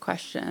such a good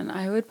question.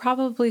 I would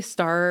probably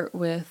start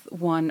with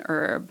one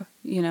herb.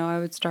 You know, I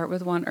would start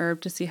with one herb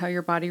to see how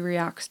your body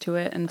reacts to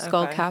it. And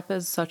skullcap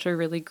is such a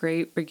really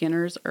great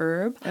beginner's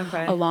herb,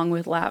 Okay. along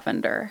with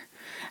lavender.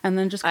 And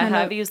then just I kind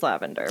have of used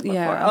lavender before.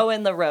 Yeah. Oh,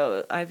 and the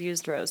rose. I've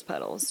used rose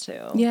petals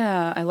too.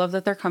 yeah, I love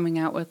that they're coming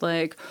out with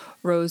like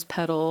rose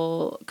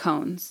petal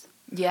cones.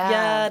 Yeah.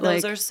 Yeah,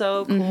 those like- are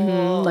so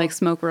cool. Like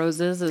smoke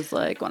roses is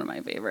like one of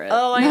my favorites.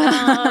 Oh, I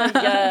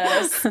know.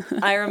 Yes.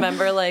 I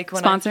remember like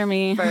when Sponsor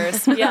me.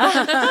 first.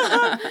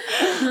 Yeah.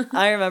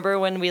 I remember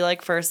when we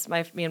like first,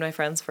 me and my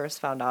friends first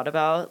found out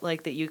about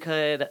like that you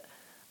could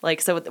like,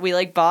 so we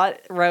like bought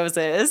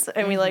roses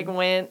and we like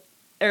went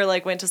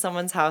to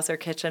someone's house or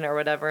kitchen or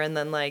whatever and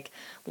then like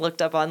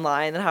looked up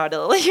online and how to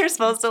like you're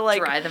supposed to like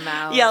Dry them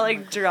out. Yeah,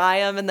 like dry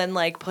them and then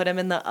like put them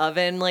in the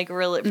oven like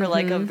really for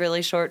like a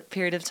really short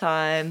period of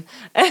time.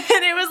 And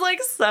it was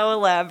like so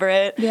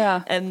elaborate.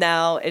 Yeah. And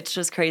now it's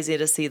just crazy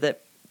to see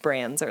that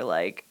brands are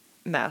like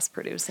mass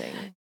producing.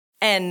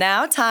 And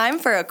now time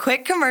for a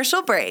quick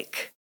commercial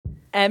break.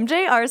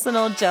 MJ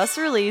Arsenal just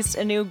released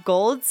a new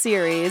gold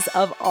series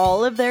of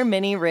all of their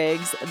mini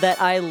rigs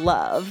that I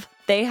love.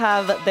 They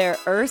have their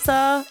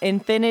Ursa,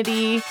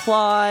 Infinity,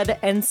 Claude,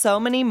 and so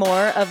many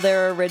more of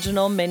their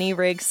original mini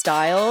rig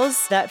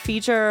styles that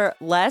feature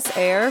less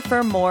air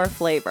for more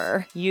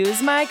flavor.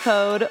 Use my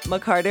code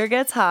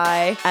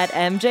McCarterGetsHigh at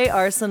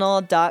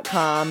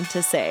mjarsenal.com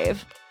to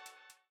save.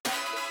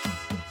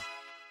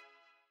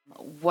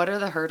 What are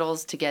the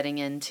hurdles to getting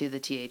into the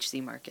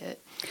THC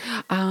market?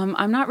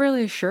 I'm not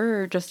really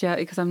sure just yet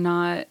because I'm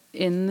not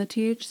in the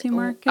THC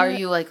market. Are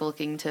you like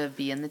looking to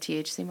be in the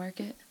THC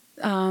market?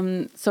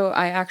 So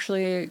I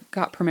actually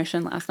got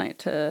permission last night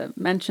to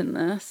mention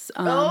this.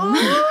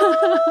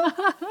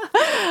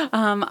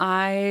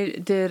 I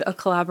did a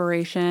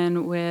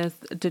collaboration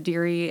with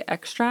Dadiri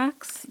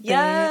Extracts.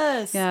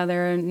 Yes.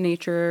 They're a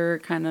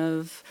nature kind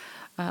of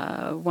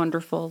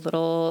wonderful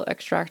little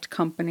extract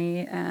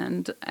company,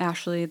 and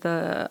Ashley,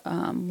 the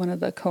one of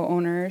the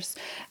co-owners,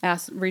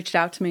 reached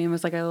out to me and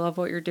was like, "I love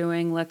what you're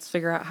doing. Let's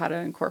figure out how to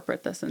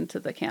incorporate this into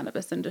the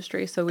cannabis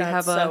industry." So we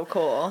have a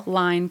cool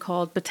line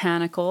called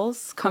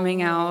Botanicals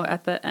coming out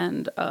at the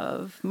end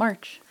of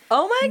March.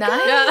 Oh my Nice.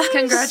 gosh.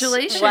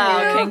 Congratulations.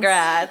 Wow,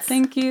 congrats.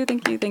 Thank you. Heard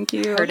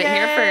it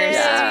here first.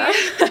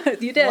 Yeah.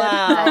 You did.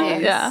 Wow.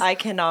 Nice. Yeah. I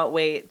cannot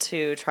wait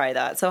to try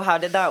that. So how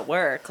did that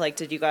work? Like,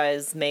 did you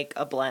guys make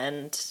a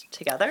blend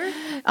together?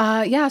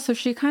 So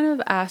she kind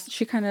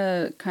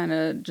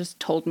of just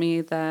told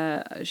me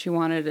that she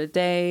wanted a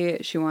day,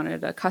 she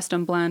wanted a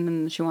custom blend,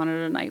 and she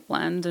wanted a night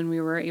blend. And we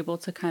were able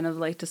to kind of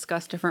like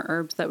discuss different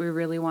herbs that we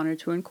really wanted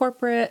to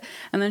incorporate.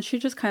 And then she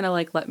just kind of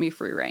like let me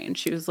free rein.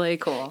 She was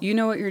like, cool. You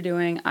know what you're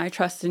doing. I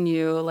trust in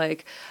you.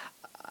 Like,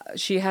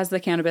 she has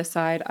the cannabis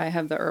side, I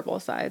have the herbal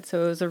side.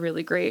 So it was a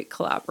really great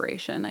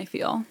collaboration, I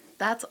feel.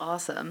 That's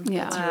awesome.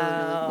 Yeah. That's really,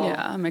 really cool.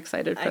 Yeah, I'm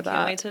excited for that. I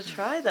can't wait to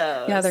try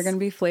those. Yeah, they're going to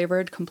be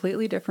flavored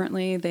completely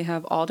differently. They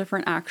have all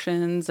different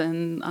actions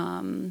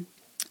and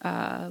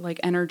like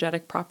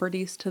energetic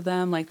properties to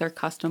them. Like their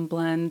custom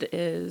blend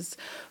is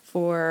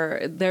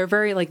they're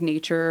very like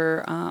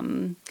nature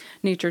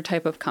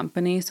type of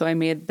company. So I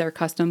made their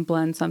custom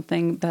blend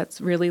something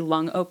that's really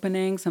lung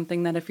opening,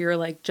 something that if you're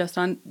like just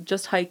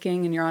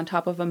hiking and you're on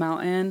top of a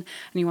mountain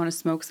and you want to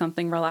smoke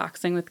something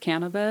relaxing with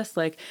cannabis,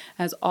 like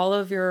has all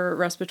of your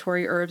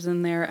respiratory herbs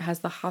in there. It has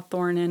the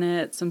hawthorn in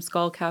it, some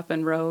skullcap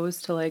and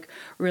rose to like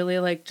really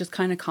like just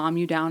kind of calm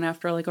you down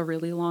after like a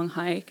really long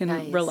hike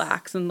and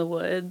relax in the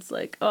woods.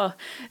 Like, oh,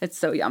 it's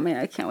so yummy.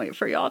 I can't wait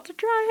for y'all to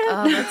try it.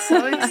 Oh, that's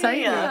so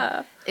exciting.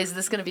 Yeah. Is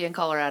this going to be in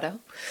Colorado?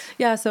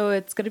 Yeah, so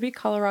it's going to be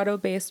Colorado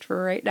based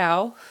for right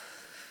now.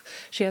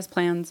 She has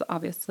plans,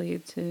 obviously,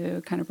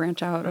 to kind of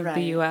branch out of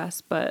the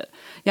U.S. But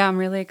yeah, I'm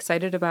really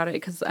excited about it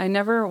because I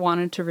never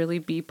wanted to really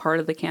be part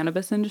of the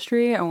cannabis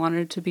industry. I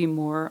wanted to be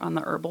more on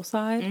the herbal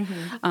side.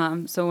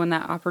 Mm-hmm. So when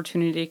that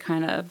opportunity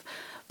kind of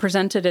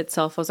presented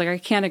itself, I was like, I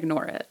can't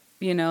ignore it.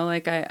 You know,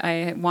 like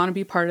I want to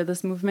be part of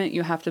this movement.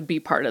 You have to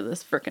be part of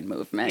this freaking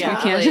movement. Yeah.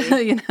 You can't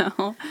just, you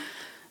know.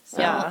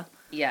 So. Yeah.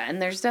 Yeah,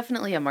 and there's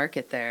definitely a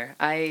market there.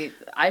 I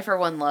for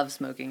one love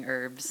smoking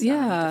herbs.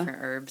 Yeah.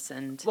 Different herbs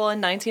and Well,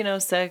 in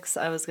 1906,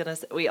 I was gonna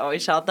say, we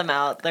always shout them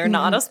out. They're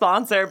not a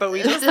sponsor, but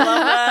we just love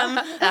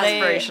them.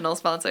 aspirational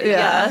sponsor.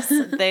 Yes,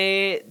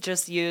 they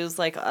just use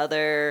like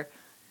other,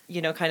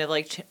 you know, kind of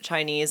like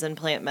Chinese and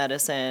plant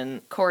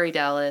medicine. Corey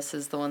Dallas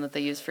is the one that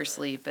they use for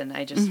sleep, and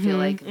I just feel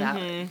like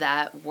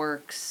that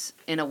works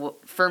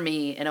for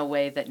me in a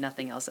way that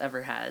nothing else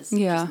ever has.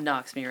 Yeah. It just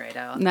knocks me right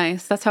out.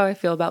 Nice. That's how I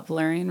feel about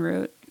valerian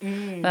root.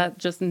 That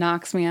just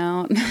knocks me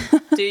out.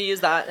 Do you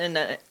use that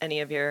in any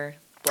of your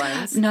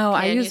blends? No,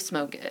 Can I you use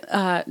smoke it?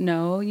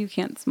 no, you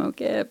can't smoke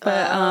it.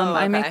 But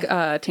I make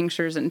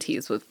tinctures and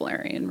teas with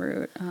valerian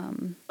root.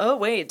 Oh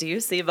wait, do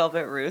you see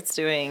Velvet Roots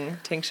doing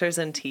tinctures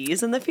and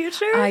teas in the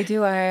future? I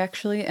do. I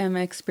actually am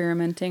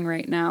experimenting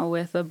right now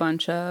with a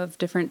bunch of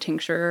different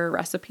tincture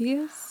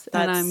recipes.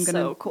 That's and I'm gonna,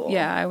 so cool.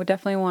 Yeah, I would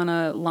definitely want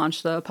to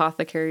launch the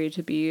apothecary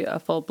to be a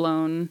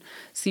full-blown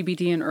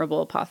CBD and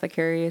herbal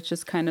apothecary. It's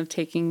just kind of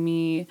taking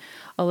me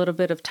a little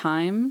bit of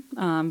time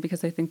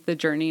because I think the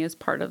journey is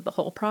part of the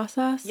whole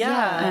process.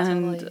 Yeah,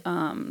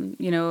 and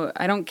you know,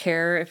 I don't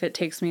care if it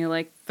takes me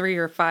like 3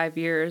 or 5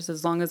 years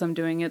as long as I'm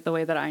doing it the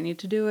way that I need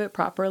to do it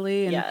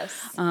properly and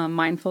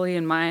mindfully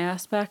in my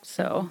aspect.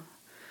 So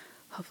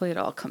hopefully it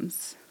all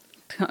comes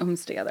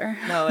together.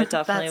 No, it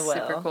definitely That's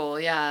will. super cool.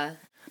 Yeah.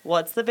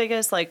 What's the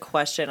biggest like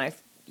question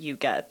you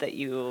get that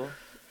you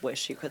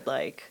wish you could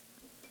like,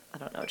 I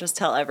don't know, just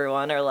tell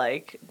everyone or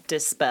like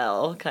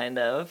dispel kind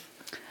of?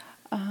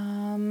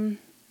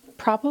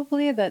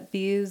 Probably that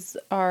these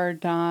are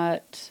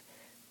not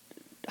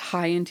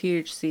high in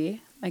THC.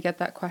 I get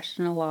that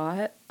question a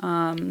lot.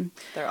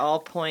 They're all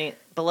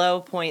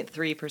below 0.3%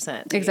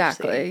 THC.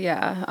 Exactly.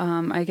 Yeah.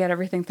 I get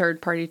everything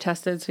third party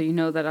tested, so you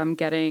know that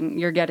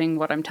you're getting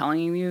what I'm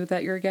telling you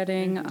that you're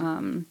getting.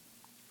 Mm-hmm.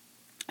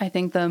 I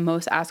think the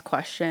most asked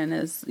question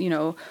is, you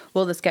know,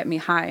 will this get me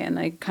high? And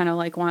I kind of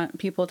like want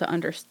people to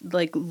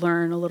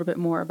learn a little bit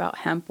more about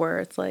hemp, where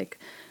it's like,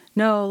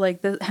 no,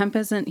 like the hemp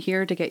isn't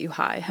here to get you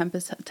high. Hemp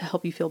is to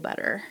help you feel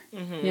better.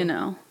 Mm-hmm. You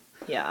know.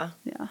 Yeah.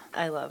 Yeah.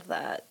 I love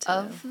that too.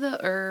 Of the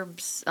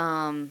herbs,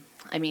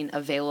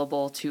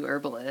 available to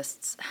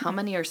herbalists, how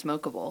many are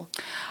smokable?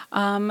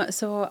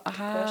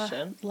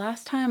 Question.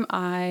 Last time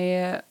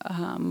I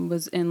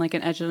was in like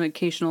an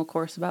educational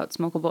course about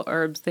smokable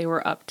herbs, they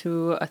were up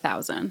to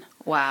 1,000.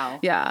 Wow.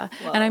 Yeah.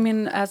 Whoa. And I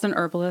mean, as an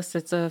herbalist,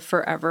 it's a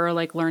forever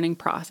like learning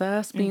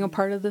process being a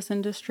part of this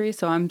industry.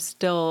 So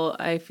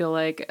I feel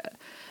like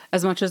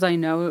as much as I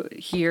know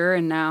here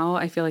and now,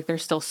 I feel like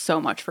there's still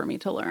so much for me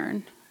to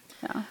learn.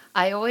 Yeah.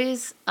 I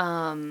always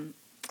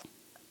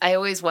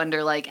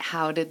wonder, like,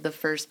 how did the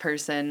first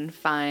person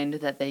find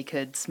that they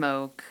could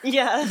smoke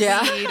Yeah.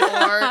 weed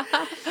or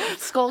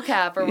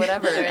skullcap or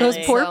whatever? Those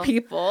Really? poor So-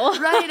 people.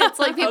 Right, it's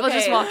like people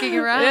just Okay. walking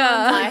around,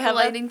 Yeah. like, I have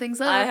lighting things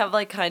up. I have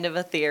like kind of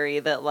a theory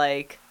that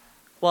like,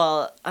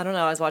 well, I don't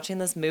know. I was watching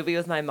this movie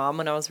with my mom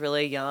when I was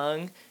really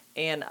young,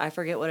 and I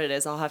forget what it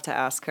is. I'll have to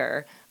ask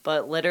her.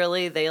 But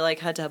literally, they like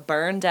had to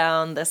burn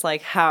down this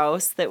like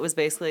house that was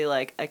basically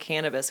like a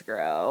cannabis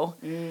grow.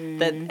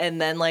 That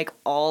and then like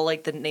all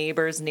like the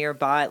neighbors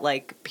nearby,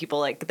 like people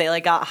like they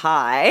like got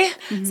high.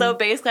 So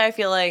basically, I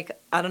feel like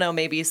I don't know,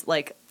 maybe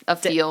like a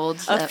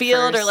field. a at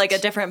field or first. like a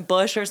different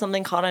bush or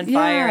something caught on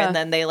fire, Yeah. and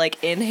then they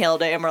like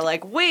inhaled it and were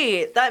like,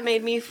 wait, that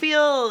made me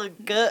feel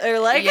good, or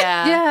like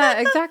Yeah. Yeah,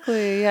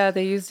 exactly. Yeah,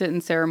 they used it in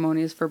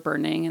ceremonies for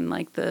burning and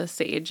like the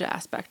sage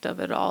aspect of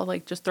it all,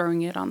 like just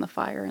throwing it on the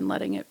fire and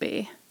letting it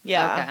be.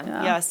 yeah, Okay.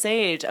 yeah,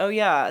 sage. Oh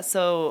yeah.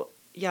 So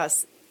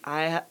yes,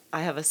 I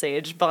have a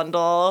sage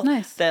bundle.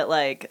 Nice. That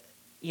like,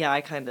 yeah,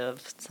 I kind of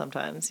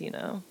sometimes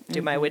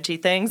do my witchy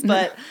things,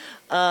 but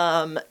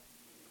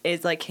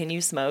it's like, can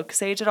you smoke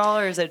sage at all,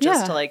 or is it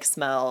just Yeah. to like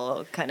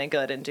smell kind of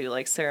good and do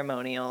like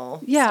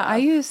ceremonial? Yeah, stuff? I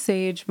use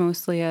sage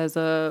mostly as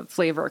a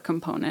flavor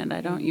component.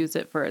 I don't use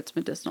it for its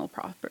medicinal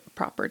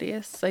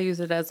properties. I use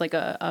it as like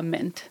a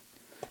mint.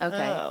 Okay.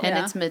 Oh. And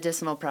Yeah. its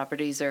medicinal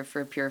properties are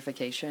for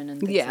purification and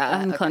things Yeah, like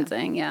that? and Okay.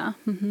 cleansing. Yeah.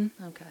 Hmm.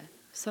 Okay.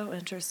 So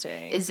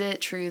interesting. Is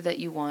it true that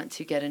you want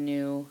to get a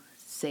new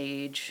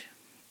sage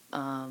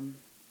bushel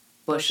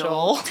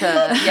Bushel.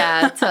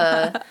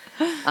 to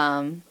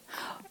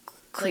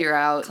clear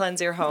out?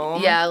 Cleanse your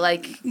home? Yeah,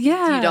 like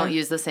Yeah. you don't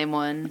use the same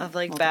one Of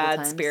like multiple bad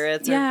times?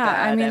 spirits or Yeah,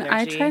 bad I mean, energy.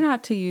 I try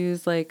not to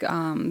use like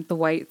the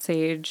white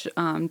sage,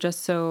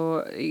 just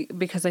so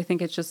because I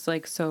think it's just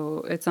like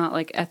so it's not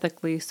like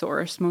ethically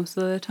sourced most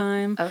of the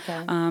time.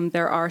 Okay.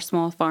 There are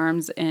small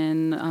farms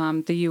in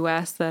the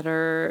U.S. that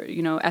are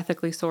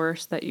ethically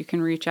sourced that you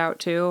can reach out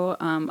to.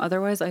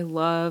 Otherwise, I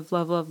love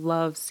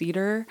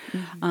cedar.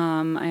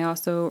 I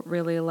also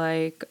really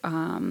like.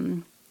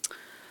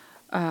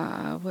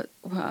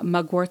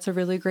 Mugwort's a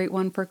really great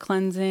one for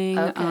cleansing.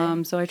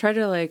 Okay. So I try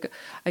to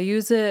I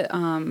use it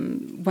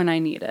when I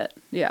need it.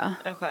 Yeah.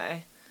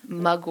 Okay.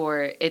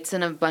 Mugwort. It's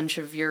in a bunch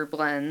of your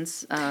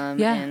blends.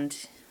 Yeah. And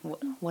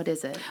what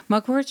is it?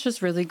 Mugwort's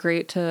just really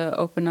great to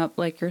open up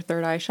like your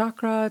third eye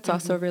chakra. It's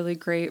also really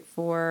great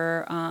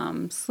for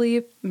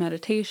sleep,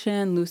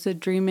 meditation,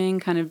 lucid dreaming,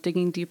 kind of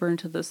digging deeper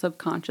into the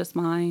subconscious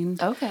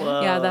mind. Okay.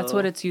 Whoa. Yeah, that's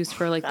what it's used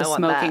for, like the I want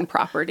smoking that.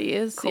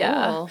 properties.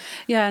 Yeah. Cool.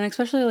 Yeah, and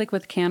especially like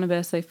with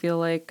cannabis, I feel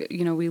like,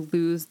 we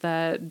lose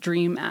that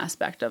dream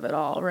aspect of it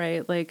all,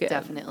 right? Like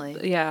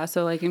Definitely. Yeah,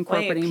 so like Wait,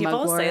 incorporating people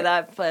mugwort. say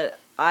that, but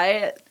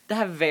I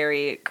have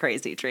very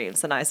crazy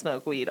dreams and I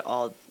smoke weed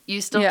all.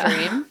 You still Yeah.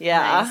 dream? Yeah.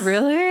 Nice.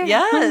 Really?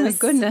 Yes. Oh my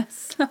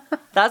goodness.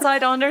 That's why I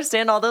don't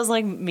understand all those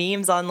like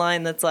memes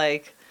online that's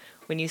like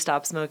when you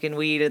stop smoking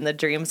weed and the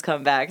dreams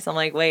come back. So I'm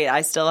like, wait,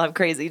 I still have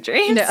crazy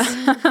dreams?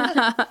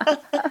 Yeah.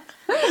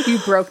 You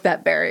broke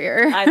that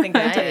barrier. I think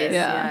I Nice. did.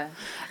 Yeah.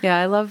 Yeah,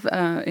 I love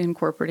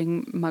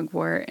incorporating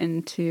mugwort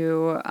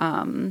into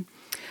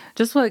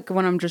just like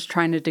when I'm just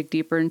trying to dig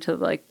deeper into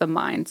like the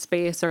mind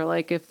space, or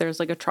like if there's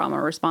like a trauma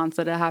response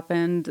that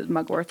happened,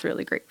 mugwort's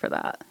really great for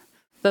that.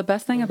 The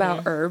best thing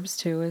about herbs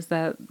too is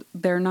that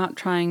they're not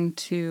trying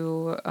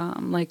to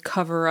like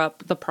cover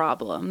up the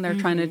problem. They're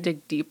trying to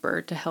dig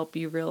deeper to help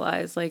you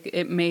realize like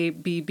it may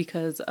be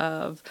because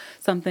of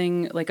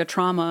something like a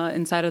trauma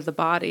inside of the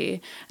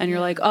body, and you're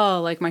like,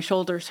 oh, like my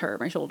shoulders hurt,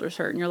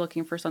 and you're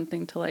looking for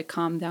something to like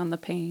calm down the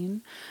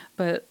pain,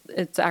 but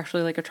it's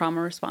actually like a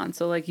trauma response.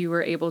 So like you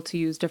were able to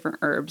use different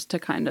herbs to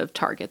kind of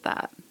target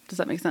that. Does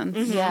that make sense?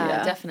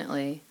 Yeah,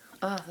 definitely.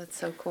 Oh, that's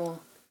so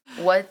cool.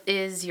 What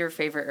is your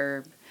favorite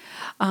herb?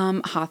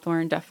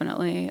 Hawthorn,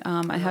 definitely.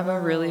 I have a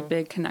really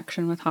big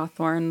connection with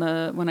hawthorn.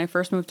 When I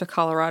first moved to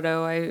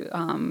Colorado, I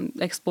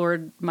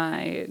explored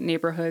my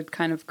neighborhood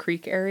kind of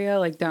creek area,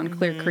 like down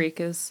Clear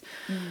Creek is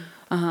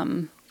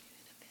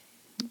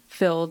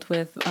filled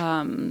with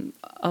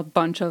a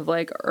bunch of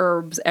like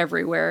herbs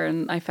everywhere,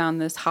 and I found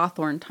this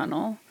hawthorn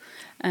tunnel.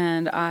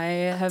 And I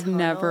have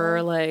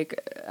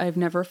I've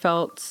never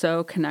felt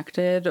so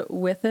connected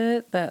with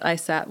it that I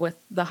sat with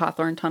the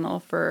hawthorn tunnel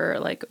for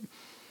like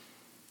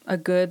a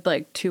good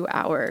like 2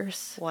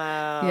 hours.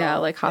 Wow. Yeah,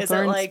 like Is it,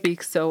 hawthorn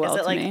speaks so well Is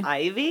it to like me.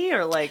 ivy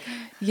or like?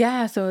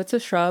 Yeah, so it's a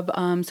shrub.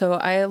 So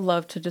I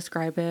love to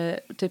describe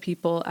it to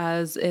people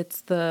as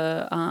it's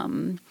the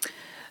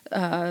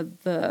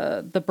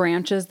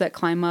branches that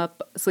climb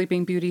up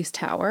Sleeping Beauty's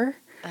tower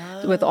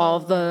with all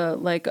of the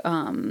like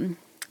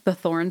the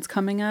thorns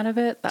coming out of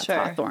it. That's Sure.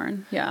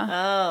 hawthorn. Yeah.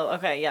 Oh,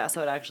 okay. Yeah.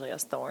 So it actually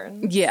has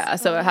thorns. Yeah,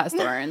 so it has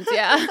thorns.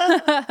 Yeah.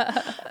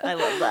 I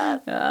love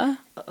that. Yeah.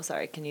 Oh,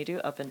 sorry. Can you do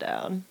up and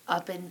down?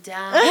 Up and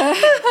down.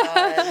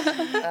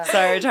 Oh my God.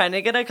 Sorry, trying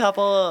to get a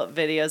couple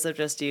videos of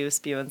just you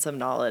spewing some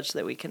knowledge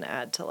that we can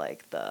add to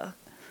like the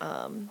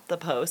the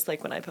post,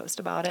 like when I post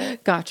about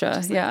it. Gotcha.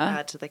 Just, like, Yeah.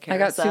 add to the I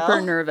got carousel.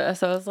 super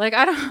nervous. I was like,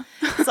 I don't.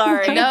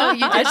 Sorry. No, you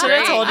did I should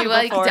have great. told you You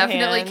like beforehand.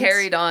 definitely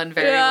carried on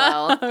very Yeah.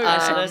 well.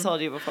 I should have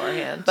told you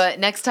beforehand. But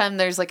next time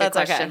there's like That's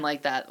a question okay.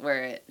 like that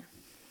where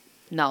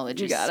knowledge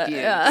You is got it. spewed.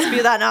 Yeah.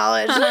 spew that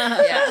knowledge.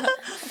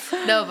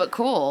 Yeah. No, but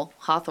cool.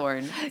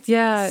 Hawthorn.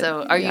 Yeah.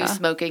 So are yeah. you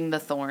smoking the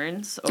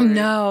thorns? Or?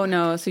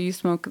 No. So you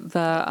smoke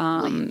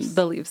Leaves.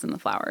 the leaves and the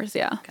flowers.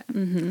 Yeah. Okay.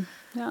 Mm-hmm.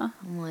 Yeah.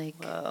 I'm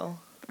like, Whoa.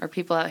 are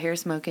people out here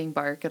smoking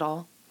bark at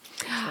all?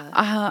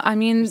 I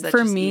mean, is that for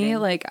just me, eating?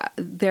 like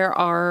there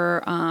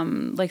are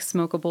like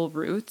smokable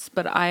roots,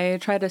 but I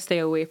try to stay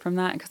away from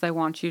that because I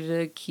want you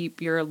to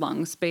keep your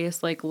lung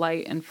space like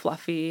light and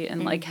fluffy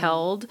and like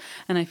held.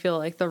 And I feel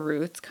like the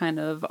roots kind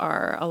of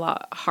are a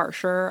lot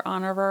harsher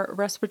on our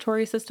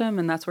respiratory system,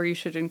 and that's where you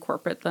should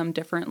incorporate them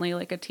differently,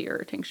 like a tea or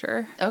a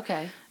tincture.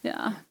 Okay.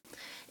 Yeah.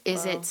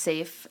 Is it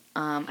safe?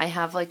 I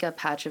have like a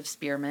patch of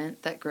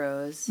spearmint that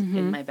grows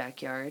in my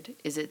backyard.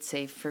 Is it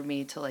safe for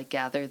me to like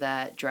gather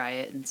that, dry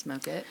it, and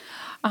smoke it?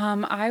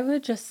 I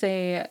would just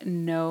say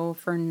no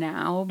for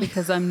now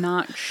because I'm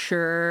not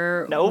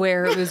sure Nope.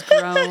 where it was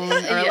grown or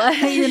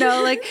like,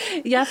 like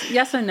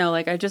yes and no.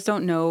 Like I just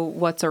don't know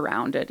what's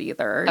around it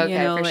either.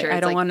 Okay, like, for sure. I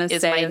It's don't like, want to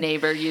is say my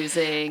neighbor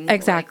using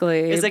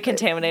exactly. Is it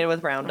contaminated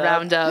with Roundup?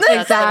 Roundup?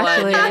 That's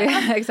Exactly, the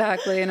one.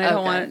 exactly, and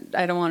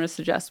I don't want to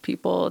suggest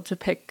people to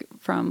pick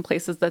from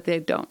places that they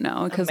don't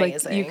know because like you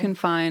Amazing. can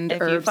find If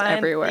you herbs find-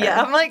 everywhere.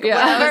 Yeah, I'm like, Yeah.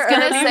 I whatever was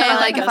gonna herb you say, find,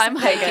 like, if just I'm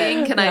pick hiking,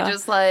 it. can I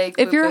just like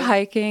if you're boop, boop?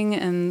 hiking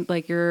and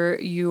like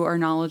you are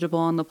knowledgeable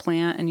on the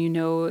plant and you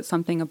know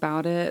something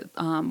about it,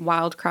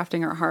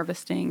 wildcrafting or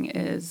harvesting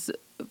is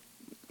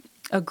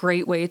a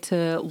great way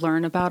to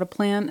learn about a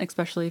plant,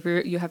 especially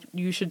if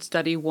you should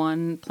study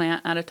one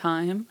plant at a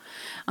time.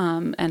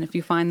 And if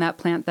you find that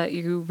plant that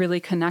you really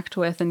connect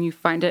with and you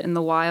find it in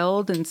the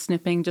wild and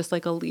snipping just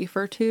like a leaf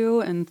or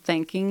two and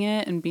thanking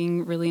it and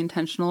being really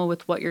intentional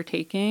with what you're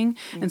taking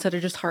instead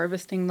of just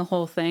harvesting the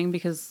whole thing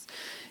because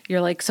you're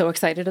like so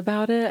excited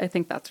about it. I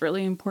think that's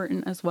really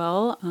important as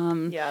well.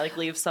 Yeah, like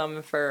leave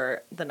some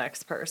for the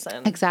next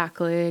person.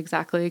 Exactly.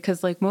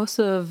 Because like most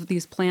of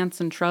these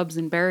plants and shrubs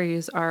and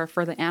berries are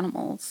for the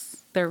animals.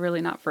 They're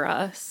really not for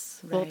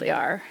us. Well, they Right.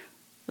 are,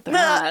 but they're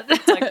not.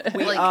 It's like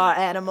we Like- are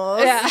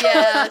animals.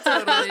 Yeah,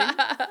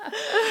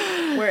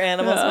 totally. We're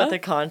animals Yeah. with a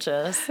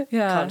conscience.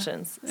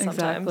 Conscience sometimes.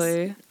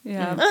 Exactly.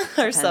 Yeah. Or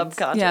Depends.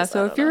 subconscious. Yeah. I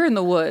So don't if you're know. in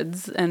the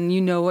woods and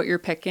you know what you're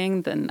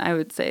picking, then I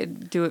would say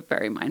do it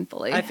very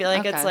mindfully. I feel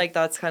like it's Okay. like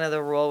that's kind of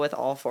the rule with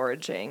all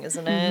foraging,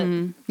 isn't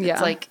it? yeah.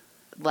 It's like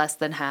less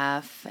than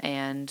half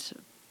and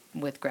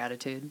with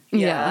gratitude.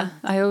 Yeah.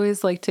 I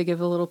always like to give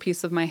a little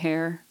piece of my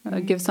hair,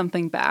 give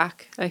something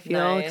back. I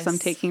feel because I'm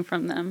Nice. taking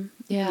from them.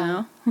 Yeah. You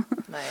know?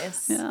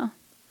 Nice. Yeah.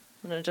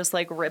 I'm gonna just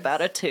like rip out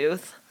a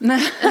tooth. Take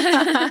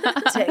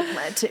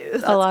my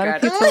tooth. A lot of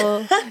gratitude.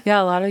 people,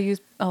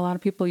 a lot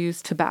of people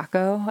use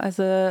tobacco as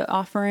a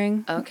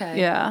offering. Okay.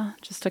 Yeah,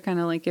 just to kind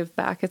of like give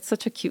back. It's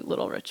such a cute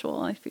little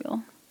ritual, I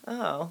feel.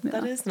 Oh,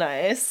 that is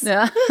nice.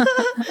 Yeah.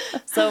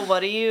 So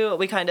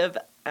we kind of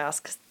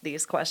ask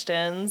these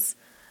questions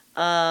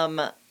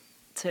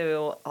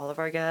to all of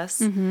our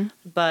guests,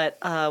 but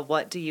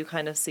what do you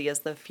kind of see as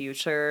the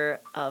future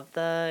of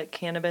the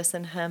cannabis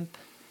and hemp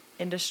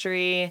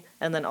industry,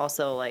 and then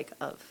also like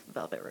of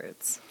Velvet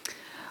Roots?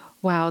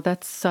 Wow,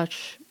 that's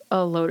such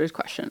a loaded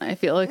question. I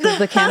feel like 'cause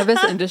the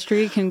cannabis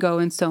industry can go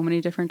in so many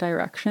different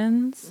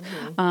directions.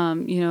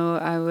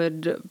 I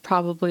would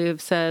probably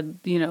have said,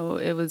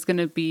 it was going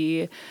to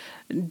be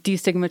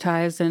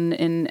destigmatized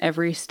in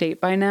every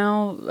state by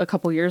now a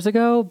couple years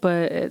ago,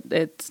 but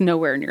it's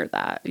nowhere near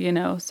that,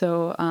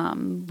 So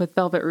with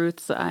Velvet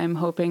Roots, I'm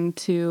hoping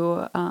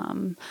to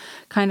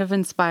kind of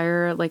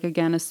inspire, like,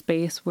 again, a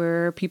space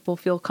where people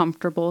feel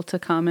comfortable to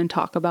come and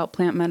talk about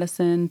plant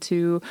medicine,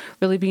 to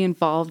really be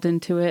involved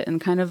into it and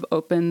kind of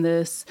open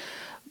this.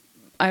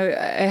 I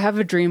have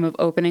a dream of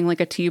opening like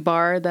a tea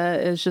bar that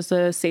is just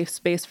a safe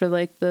space for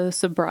like the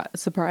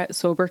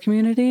sober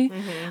community,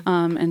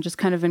 and just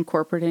kind of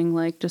incorporating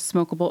like just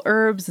smokable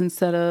herbs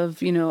instead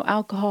of,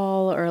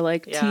 alcohol or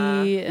like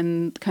tea,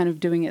 and kind of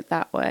doing it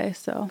that way.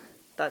 So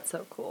That's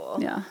so cool.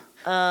 yeah.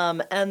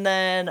 And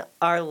then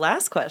our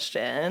last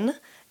question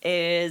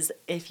is,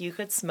 if you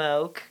could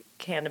smoke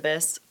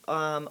cannabis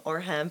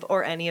or hemp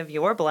or any of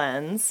your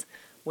blends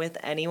with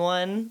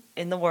anyone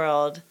in the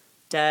world,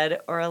 dead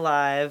or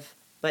alive,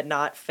 but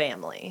not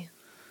family,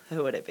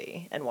 who would it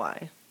be and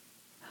why?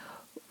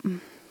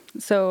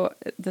 So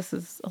this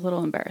is a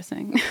little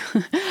embarrassing.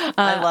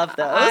 I love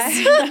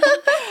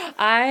those.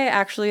 I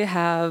actually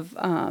have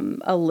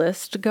a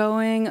list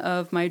going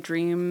of my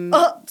dream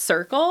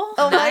circle.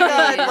 Oh my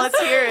God, let's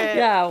hear it.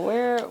 Yeah,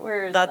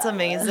 where is That's that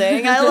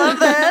amazing. I love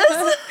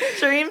this.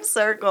 Dream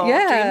circle.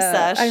 Yeah, Dream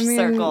sesh I mean,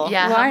 circle.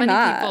 Yeah, Why how many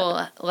not?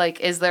 people, like,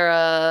 is there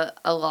a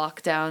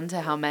lockdown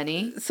to how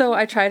many? So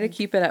I try to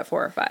keep it at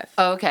 4 or 5.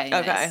 Okay.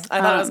 Okay. Nice.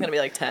 I thought it was going to be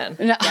like 10.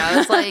 No. Yeah, it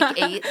was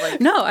like 8.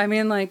 Like, No, I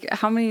mean, like,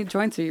 how many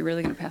joints are you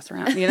really going to pass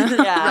around, you know?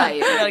 Yeah. Right.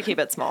 You got to keep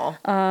it small.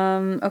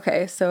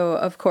 Okay, so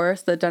of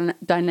course the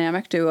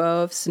dynamic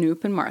duo of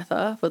Snoop and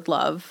Martha would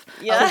love.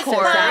 Yes, of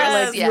course,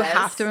 like you yes.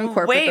 have to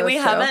incorporate. Wait, those we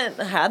two. haven't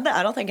had that.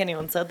 I don't think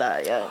anyone said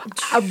that yet.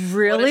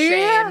 Really?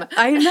 shame.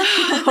 I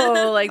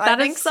know. Like I that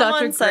think is such a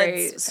someone said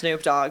great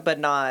Snoop Dogg, but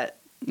not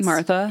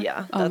Martha.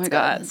 Yeah. Oh that's my good.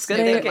 god. It's good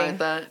They, thinking. like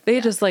that.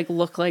 they just like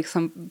look like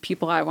some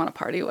people I want to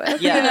party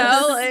with. Yes. You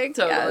know, like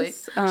Totally.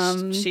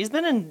 yes. She's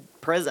been in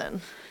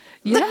prison.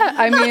 Yeah,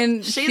 I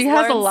mean, She's she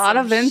has a learned lot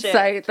some of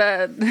insight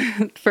that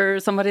for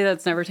somebody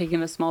that's never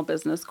taken a small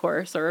business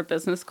course or a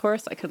business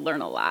course, I could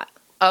learn a lot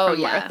Oh, from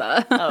yeah.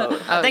 Martha.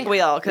 Oh, I think we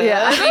all could.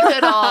 Yeah. We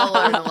could all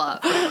learn a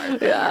lot from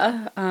Martha.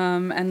 Yeah.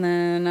 And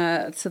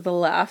then to the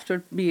left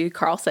would be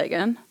Carl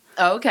Sagan.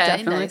 Okay.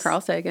 Definitely nice.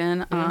 Carl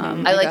Sagan.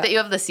 I like that you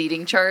have the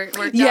seating chart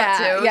worked Yeah,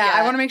 out too. yeah.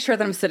 I want to make sure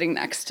that I'm sitting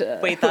next to.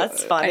 Wait,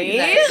 that's funny.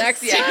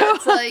 Next Yeah, to.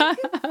 it's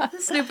like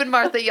Snoop and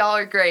Martha, y'all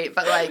are great,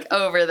 but like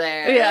over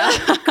there. Yeah.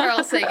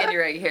 Carl Sagan,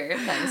 you're right here.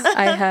 Nice.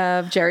 I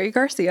have Jerry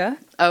Garcia,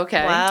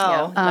 Okay.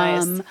 Wow.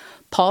 Nice.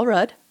 Paul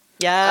Rudd,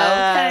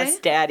 Yes, Okay.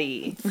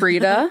 Daddy.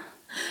 Frida,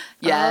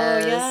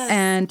 Yes. Oh, yes.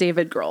 and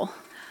David Grohl,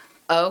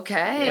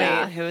 Okay.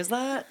 Wait, who is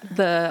that?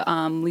 the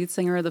lead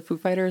singer of the Foo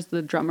Fighters,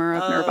 the drummer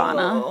of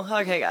Nirvana. Oh,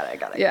 okay, got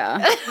it.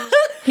 Yeah.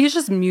 He's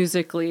just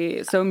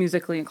so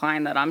musically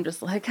inclined that I'm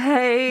just like,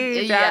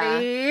 hey, Yeah.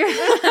 daddy.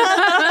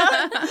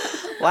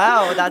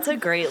 Wow, that's a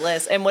great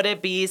list. And would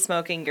it be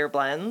smoking your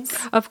blends?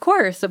 Of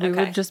course. We Okay.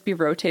 would just be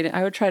rotating.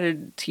 I would try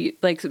to teach,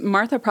 like,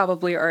 Martha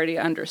probably already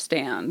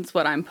understands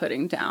what I'm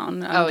putting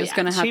down. I'm Oh, just yeah.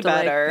 going to have She to,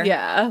 better. like,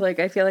 yeah, like,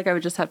 I feel like I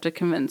would just have to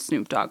convince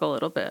Snoop Dogg a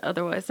little bit.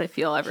 Otherwise, I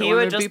feel everyone He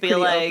would be just be pretty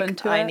like, open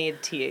to I it.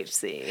 need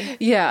THC.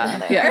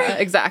 Yeah, yeah,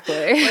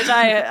 exactly. Which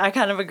I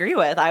kind of agree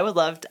with. I would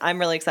love I'm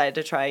really excited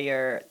to try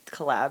your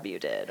collab you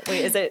did.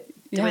 Wait, is it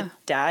Yeah. with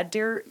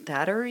Daddery?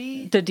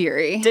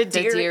 Dadiri.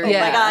 Daddery. Oh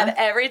Yeah. my god,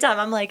 every time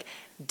I'm like,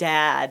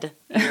 Dad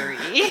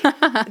Erie.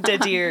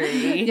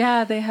 Daddery.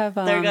 Yeah, they have.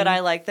 They're good. I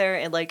like their,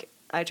 and like,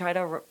 I try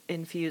to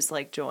infuse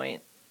like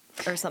joint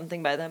or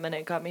something by them, and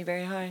it got me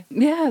very high.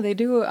 Yeah, they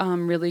do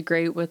really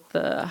great with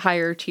the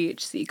higher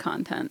THC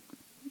content.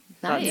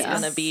 That's Nice.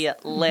 gonna be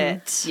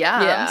lit.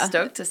 Yeah, Yeah. I'm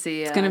stoked to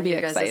see. It's going to be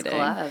your guys' exciting.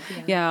 collab.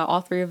 Yeah,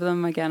 all three of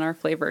them, again, are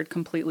flavored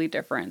completely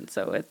different.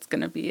 So it's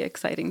going to be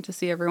exciting to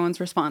see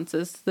everyone's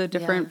responses to the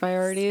different Yeah.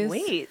 varieties.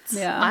 Sweet.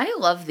 Yeah. I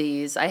love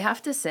these. I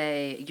have to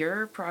say,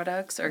 your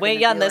products are.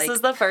 Wait, gonna yeah, be, this like,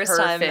 is the first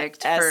time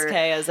perfect SK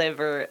has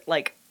ever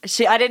like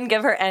I didn't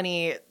give her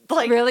any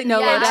like Really? No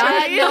yeah, lowdown? I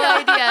had no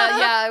idea.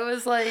 Yeah, it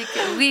was like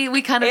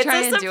we kind of It's try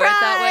a and do it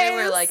that way.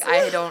 We're surprise! like,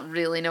 I don't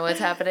really know what's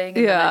happening, and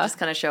then Yeah. I just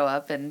kind of show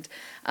up and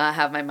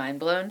have my mind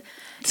blown.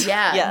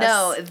 Yeah, Yes.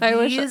 no, I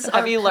wish- these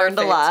Have are you learned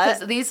a perfect, lot?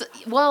 'cause these,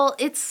 well,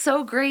 it's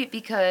so great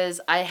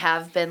because I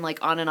have been like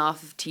on and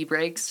off of tea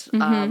breaks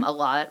Mm-hmm. a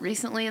lot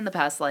recently. In the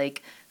past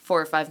like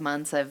 4 or 5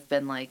 months, I've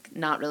been like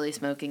not really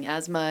smoking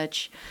as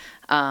much.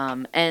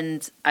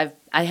 And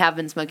I have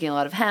been smoking a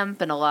lot of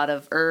hemp and a lot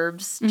of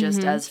herbs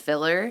just as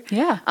filler.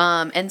 Yeah.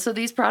 And so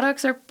these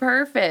products are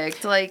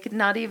perfect. Like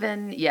not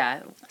even,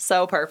 yeah.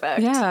 so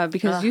perfect. Yeah,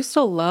 because you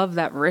still love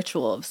that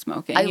ritual of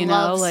smoking. I you know?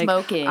 love like,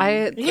 smoking.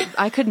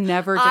 I could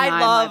never deny I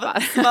love my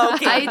body.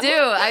 smoking. I do.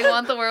 I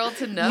want the world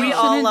to know. We You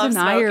all shouldn't love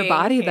deny your smoking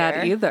body that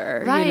here. either.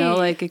 You Right. know,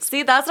 like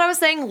See, that's what I was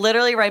saying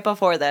literally right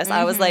before this.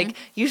 I was like,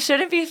 you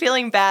shouldn't be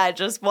feeling bad,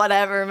 just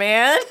whatever,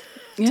 man.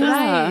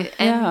 yeah, Right.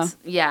 yeah. And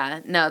yeah,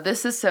 no,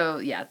 this is so,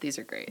 yeah, these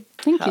are great.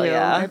 Thank Hell you.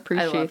 yeah. I I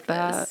appreciate love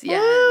that. this.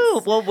 Yes.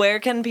 Woo! Well, where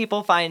can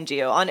people find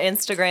you? On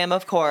Instagram,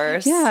 of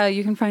course. Yeah,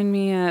 you can find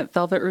me at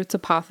Velvet Roots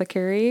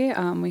Apothecary.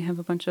 We have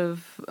a bunch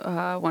of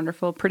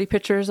wonderful, pretty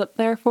pictures up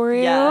there for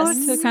you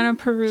Yes. to kind of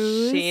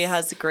peruse. She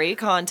has great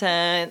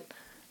content.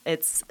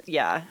 It's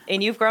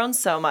and you've grown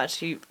so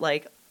much. You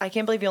like I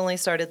can't believe you only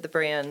started the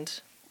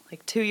brand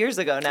like 2 years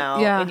ago now,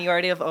 Yeah. and you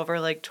already have over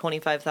like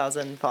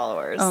 25,000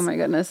 followers. Oh my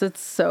goodness, it's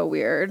so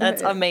weird.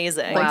 That's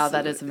amazing. Wow,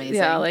 that is amazing.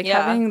 Yeah, like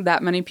Yeah. having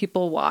that many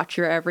people watch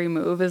your every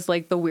move is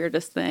like the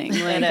weirdest thing.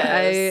 Like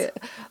is. I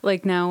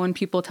like now when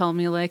people tell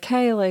me like,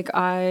 "Hey, like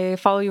I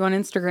follow you on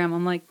Instagram."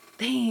 I'm like,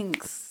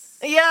 "Thanks."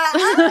 Yeah.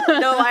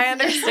 No, I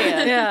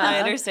understand. Yeah. I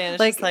understand.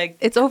 It's just like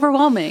it's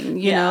overwhelming,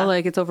 you Yeah. know,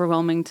 like it's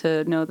overwhelming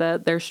to know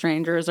that there's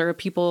strangers or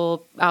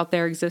people out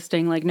there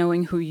existing, like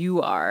knowing who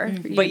you are.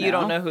 but you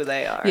don't know who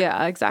they are.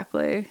 Yeah,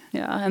 exactly.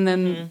 Yeah. And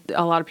then Mm-hmm.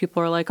 a lot of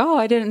people are like, "Oh,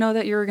 I didn't know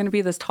that you were going to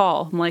be this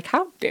tall." I'm like,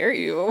 "How dare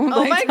you? Oh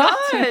like, my talk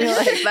to me gosh.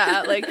 like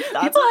that. Like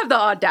people have the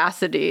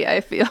audacity,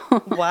 I feel.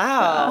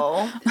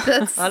 Wow.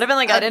 That's I'd have been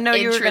like, I didn't know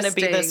you were going to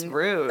be this interesting.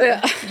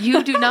 rude.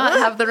 You do not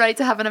have the right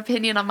to have an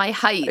opinion on my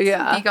height.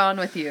 Yeah. Be gone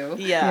with you.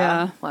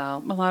 Yeah.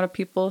 Wow. A lot of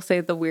people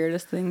say the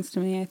weirdest things to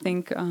me. I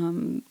think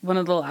one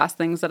of the last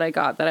things that I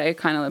got that I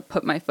kind of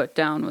put my foot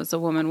down was a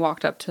woman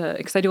walked up to,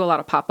 because I do a lot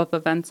of pop-up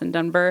events in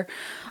Denver.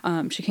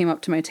 She came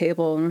up to my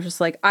table and was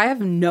just like, I have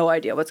no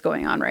idea what's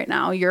going on right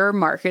now. Your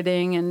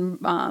marketing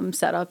and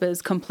setup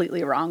is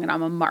completely wrong, and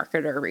I'm a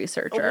marketer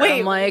researcher. Wait,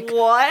 I'm like,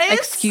 what?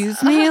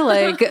 excuse me?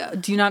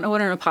 Like, do you not know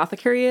what an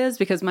apothecary is?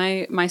 Because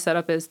my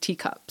setup is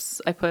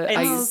teacups. I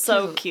It's use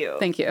so cute.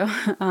 Thank you.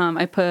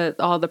 I put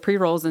all the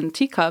pre-rolls in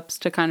teacups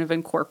to kind of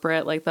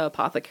incorporate like the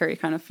apothecary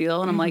kind of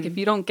feel. And I'm like, if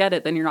you don't get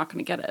it, then you're not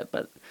going to get it.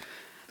 But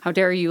how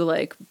dare you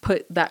like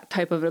put that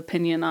type of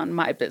opinion on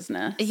my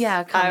business?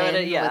 Yeah, come I in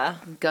would've- yeah.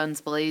 with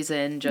guns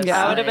blazing. Just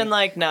Yeah. I would have been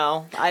like,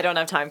 no, I don't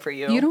have time for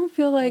you. You don't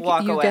feel like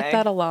Walk you away. get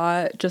that a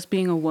lot just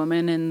being a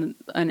woman in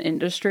an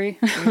industry?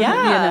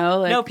 Yeah. You know,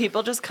 like, no,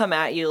 people just come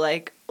at you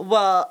like,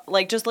 well,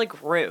 like just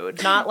like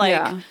rude, not like,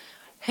 Yeah.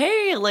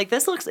 hey, like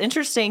this looks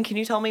interesting. Can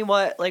you tell me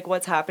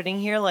what's happening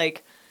here?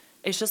 Like,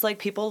 it's just like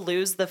people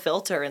lose the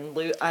filter and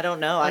I don't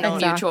know. I And don't.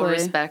 mutual Exactly.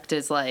 respect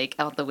is like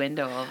out the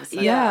window all of a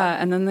sudden. Yeah,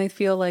 and then they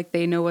feel like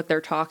they know what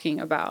they're talking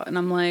about, and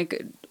I'm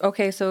like,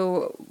 okay,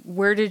 so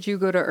where did you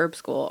go to herb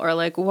school, or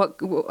like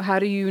how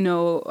do you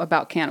know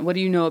about what do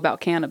you know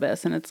about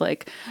cannabis? And it's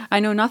like, I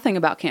know nothing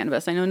about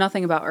cannabis, I know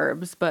nothing about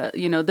herbs, but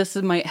you know this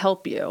might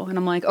help you. And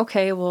I'm like,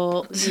 okay,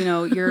 well, you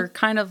know, you're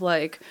kind of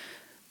like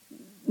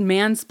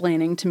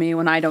mansplaining to me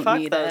when I don't Fuck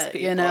need those it,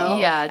 people. you know?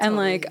 Yeah, and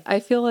like I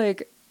feel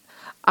like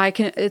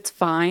it's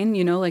fine,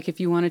 you know, like if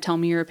you want to tell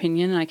me your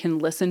opinion, I can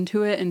listen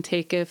to it and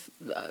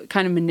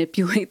kind of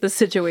manipulate the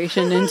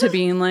situation into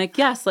being like,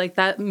 yes, like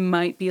that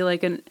might be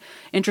like an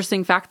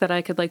interesting fact that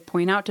I could like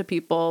point out to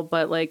people.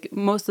 But like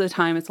most of the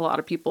time it's a lot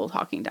of people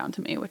talking down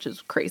to me, which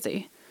is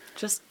crazy.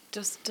 Just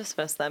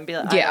dismiss them. Be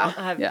like, Yeah,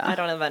 I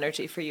don't have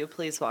energy for you.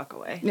 Please walk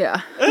away. Yeah.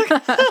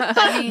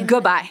 I mean,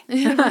 Goodbye.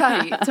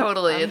 right,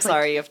 totally. I'm It's like,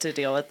 sorry you have to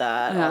deal with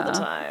that all the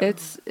time.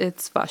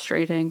 It's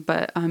frustrating,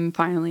 but I'm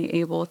finally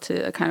able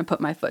to kind of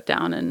put my foot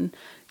down and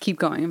keep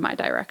going in my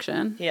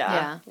direction.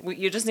 Yeah.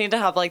 You just need to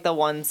have like the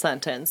one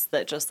sentence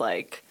that just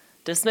like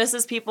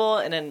dismisses people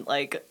and in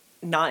like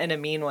not in a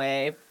mean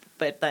way,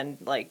 but then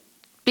like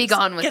be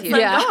gone with gets you. them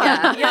Yeah.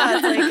 gone. Yeah.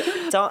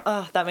 It's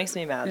like that makes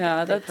me mad. Yeah,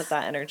 that they that's- put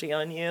that energy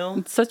on you.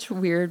 It's such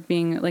weird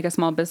being like a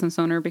small business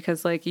owner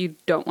because like you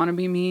don't want to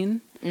be mean,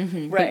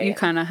 but you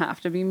kind of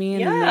have to be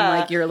mean, and then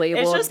like you're It's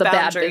labeled just the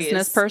bad boundaries.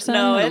 business person.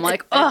 No, and I'm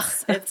like, ugh.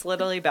 it's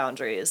literally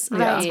boundaries. Right.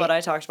 That's what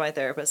I talk to my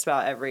therapist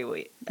about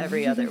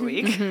every other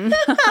week.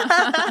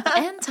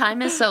 And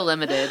time is so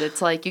limited.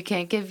 It's like you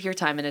can't give your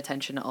time and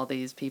attention to all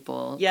these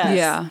people. Yes.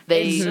 Yeah.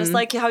 It's just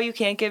like how you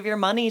can't give your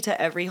money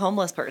to every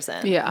homeless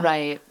person. Yeah.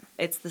 Right.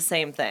 It's the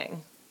same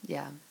thing.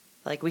 Yeah.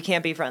 Like we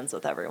can't be friends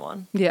with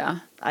everyone. Yeah.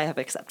 I have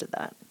accepted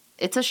that.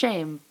 It's a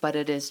shame, but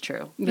it is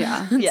true.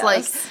 Yeah. It's Yes.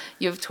 like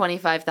you have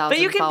 25,000 But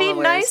you can be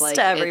followers, nice like,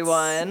 to it's-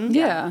 everyone.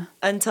 Yeah.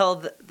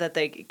 Until that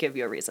they give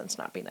you a reason to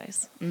not be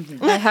nice.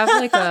 I have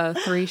like a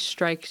 3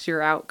 strikes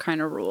you're out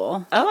kind of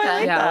rule. Oh, I Okay.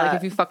 like Yeah, that. like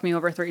if you fuck me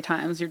over 3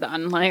 times, you're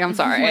done. Like, I'm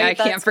sorry, Wait, I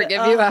can't that's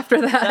forgive good. you after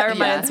that. That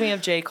reminds me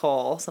of J.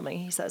 Cole, something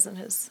he says in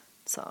his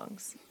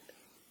songs.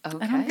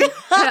 Okay.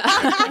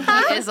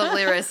 He is a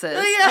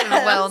lyricist.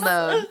 Yes. Well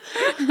known.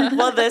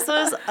 Well, this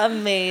was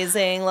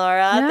amazing,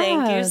 Laura.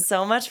 Thank you Yeah.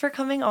 so much for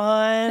coming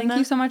on. Thank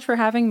you so much for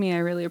having me. I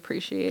really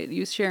appreciate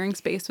you sharing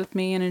space with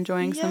me and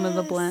enjoying some of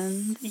the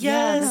blends.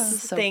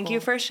 Yes. so Thank you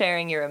cool. for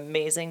sharing your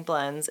amazing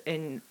blends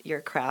in your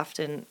craft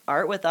and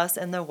art with us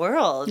and the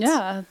world.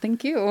 Yeah,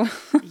 thank you.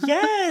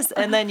 Yes.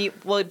 And then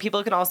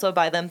people can also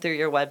buy them through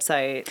your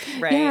website,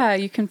 right? Yeah,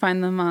 you can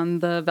find them on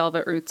the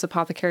Velvet Roots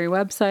Apothecary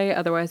website.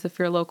 Otherwise, if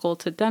you're local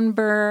to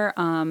Denver,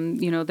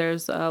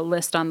 there's a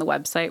list on the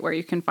website where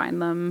you can find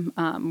them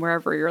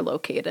wherever you're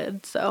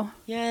located. So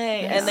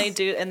Yay.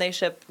 Yes. And they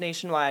ship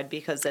nationwide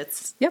because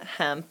it's Yep.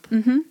 hemp,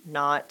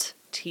 not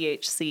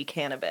THC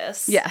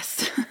cannabis.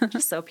 yes,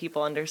 Just so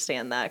people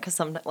understand that, because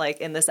like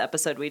in this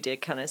episode we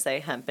did kind of say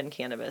hemp and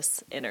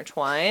cannabis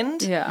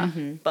intertwined. yeah,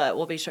 But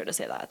we'll be sure to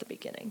say that at the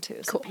beginning too,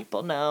 so Cool.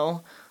 people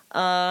know.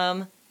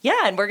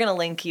 Yeah, and we're gonna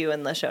link you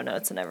in the show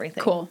notes and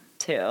everything. Cool.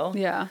 Too.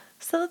 yeah,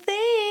 So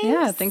thanks.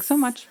 yeah. Thanks so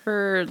much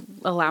for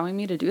allowing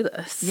me to do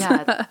this.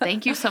 Yeah.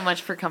 Thank you so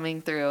much for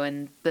coming through.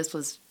 And this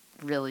was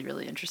really,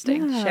 really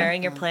interesting. Yeah.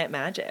 Sharing your plant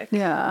magic.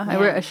 Yeah, I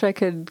Yeah. wish I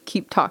could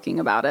keep talking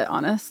about it,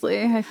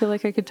 honestly. I feel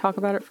like I could talk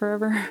about it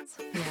forever.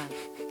 Yeah.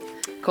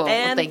 Cool.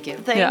 And well, thank you.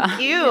 Thank Yeah.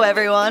 you,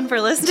 everyone, for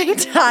listening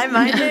to High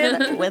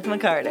Minded with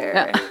McCarter.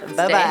 Yeah.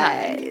 Bye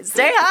bye.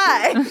 Stay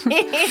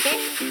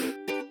high.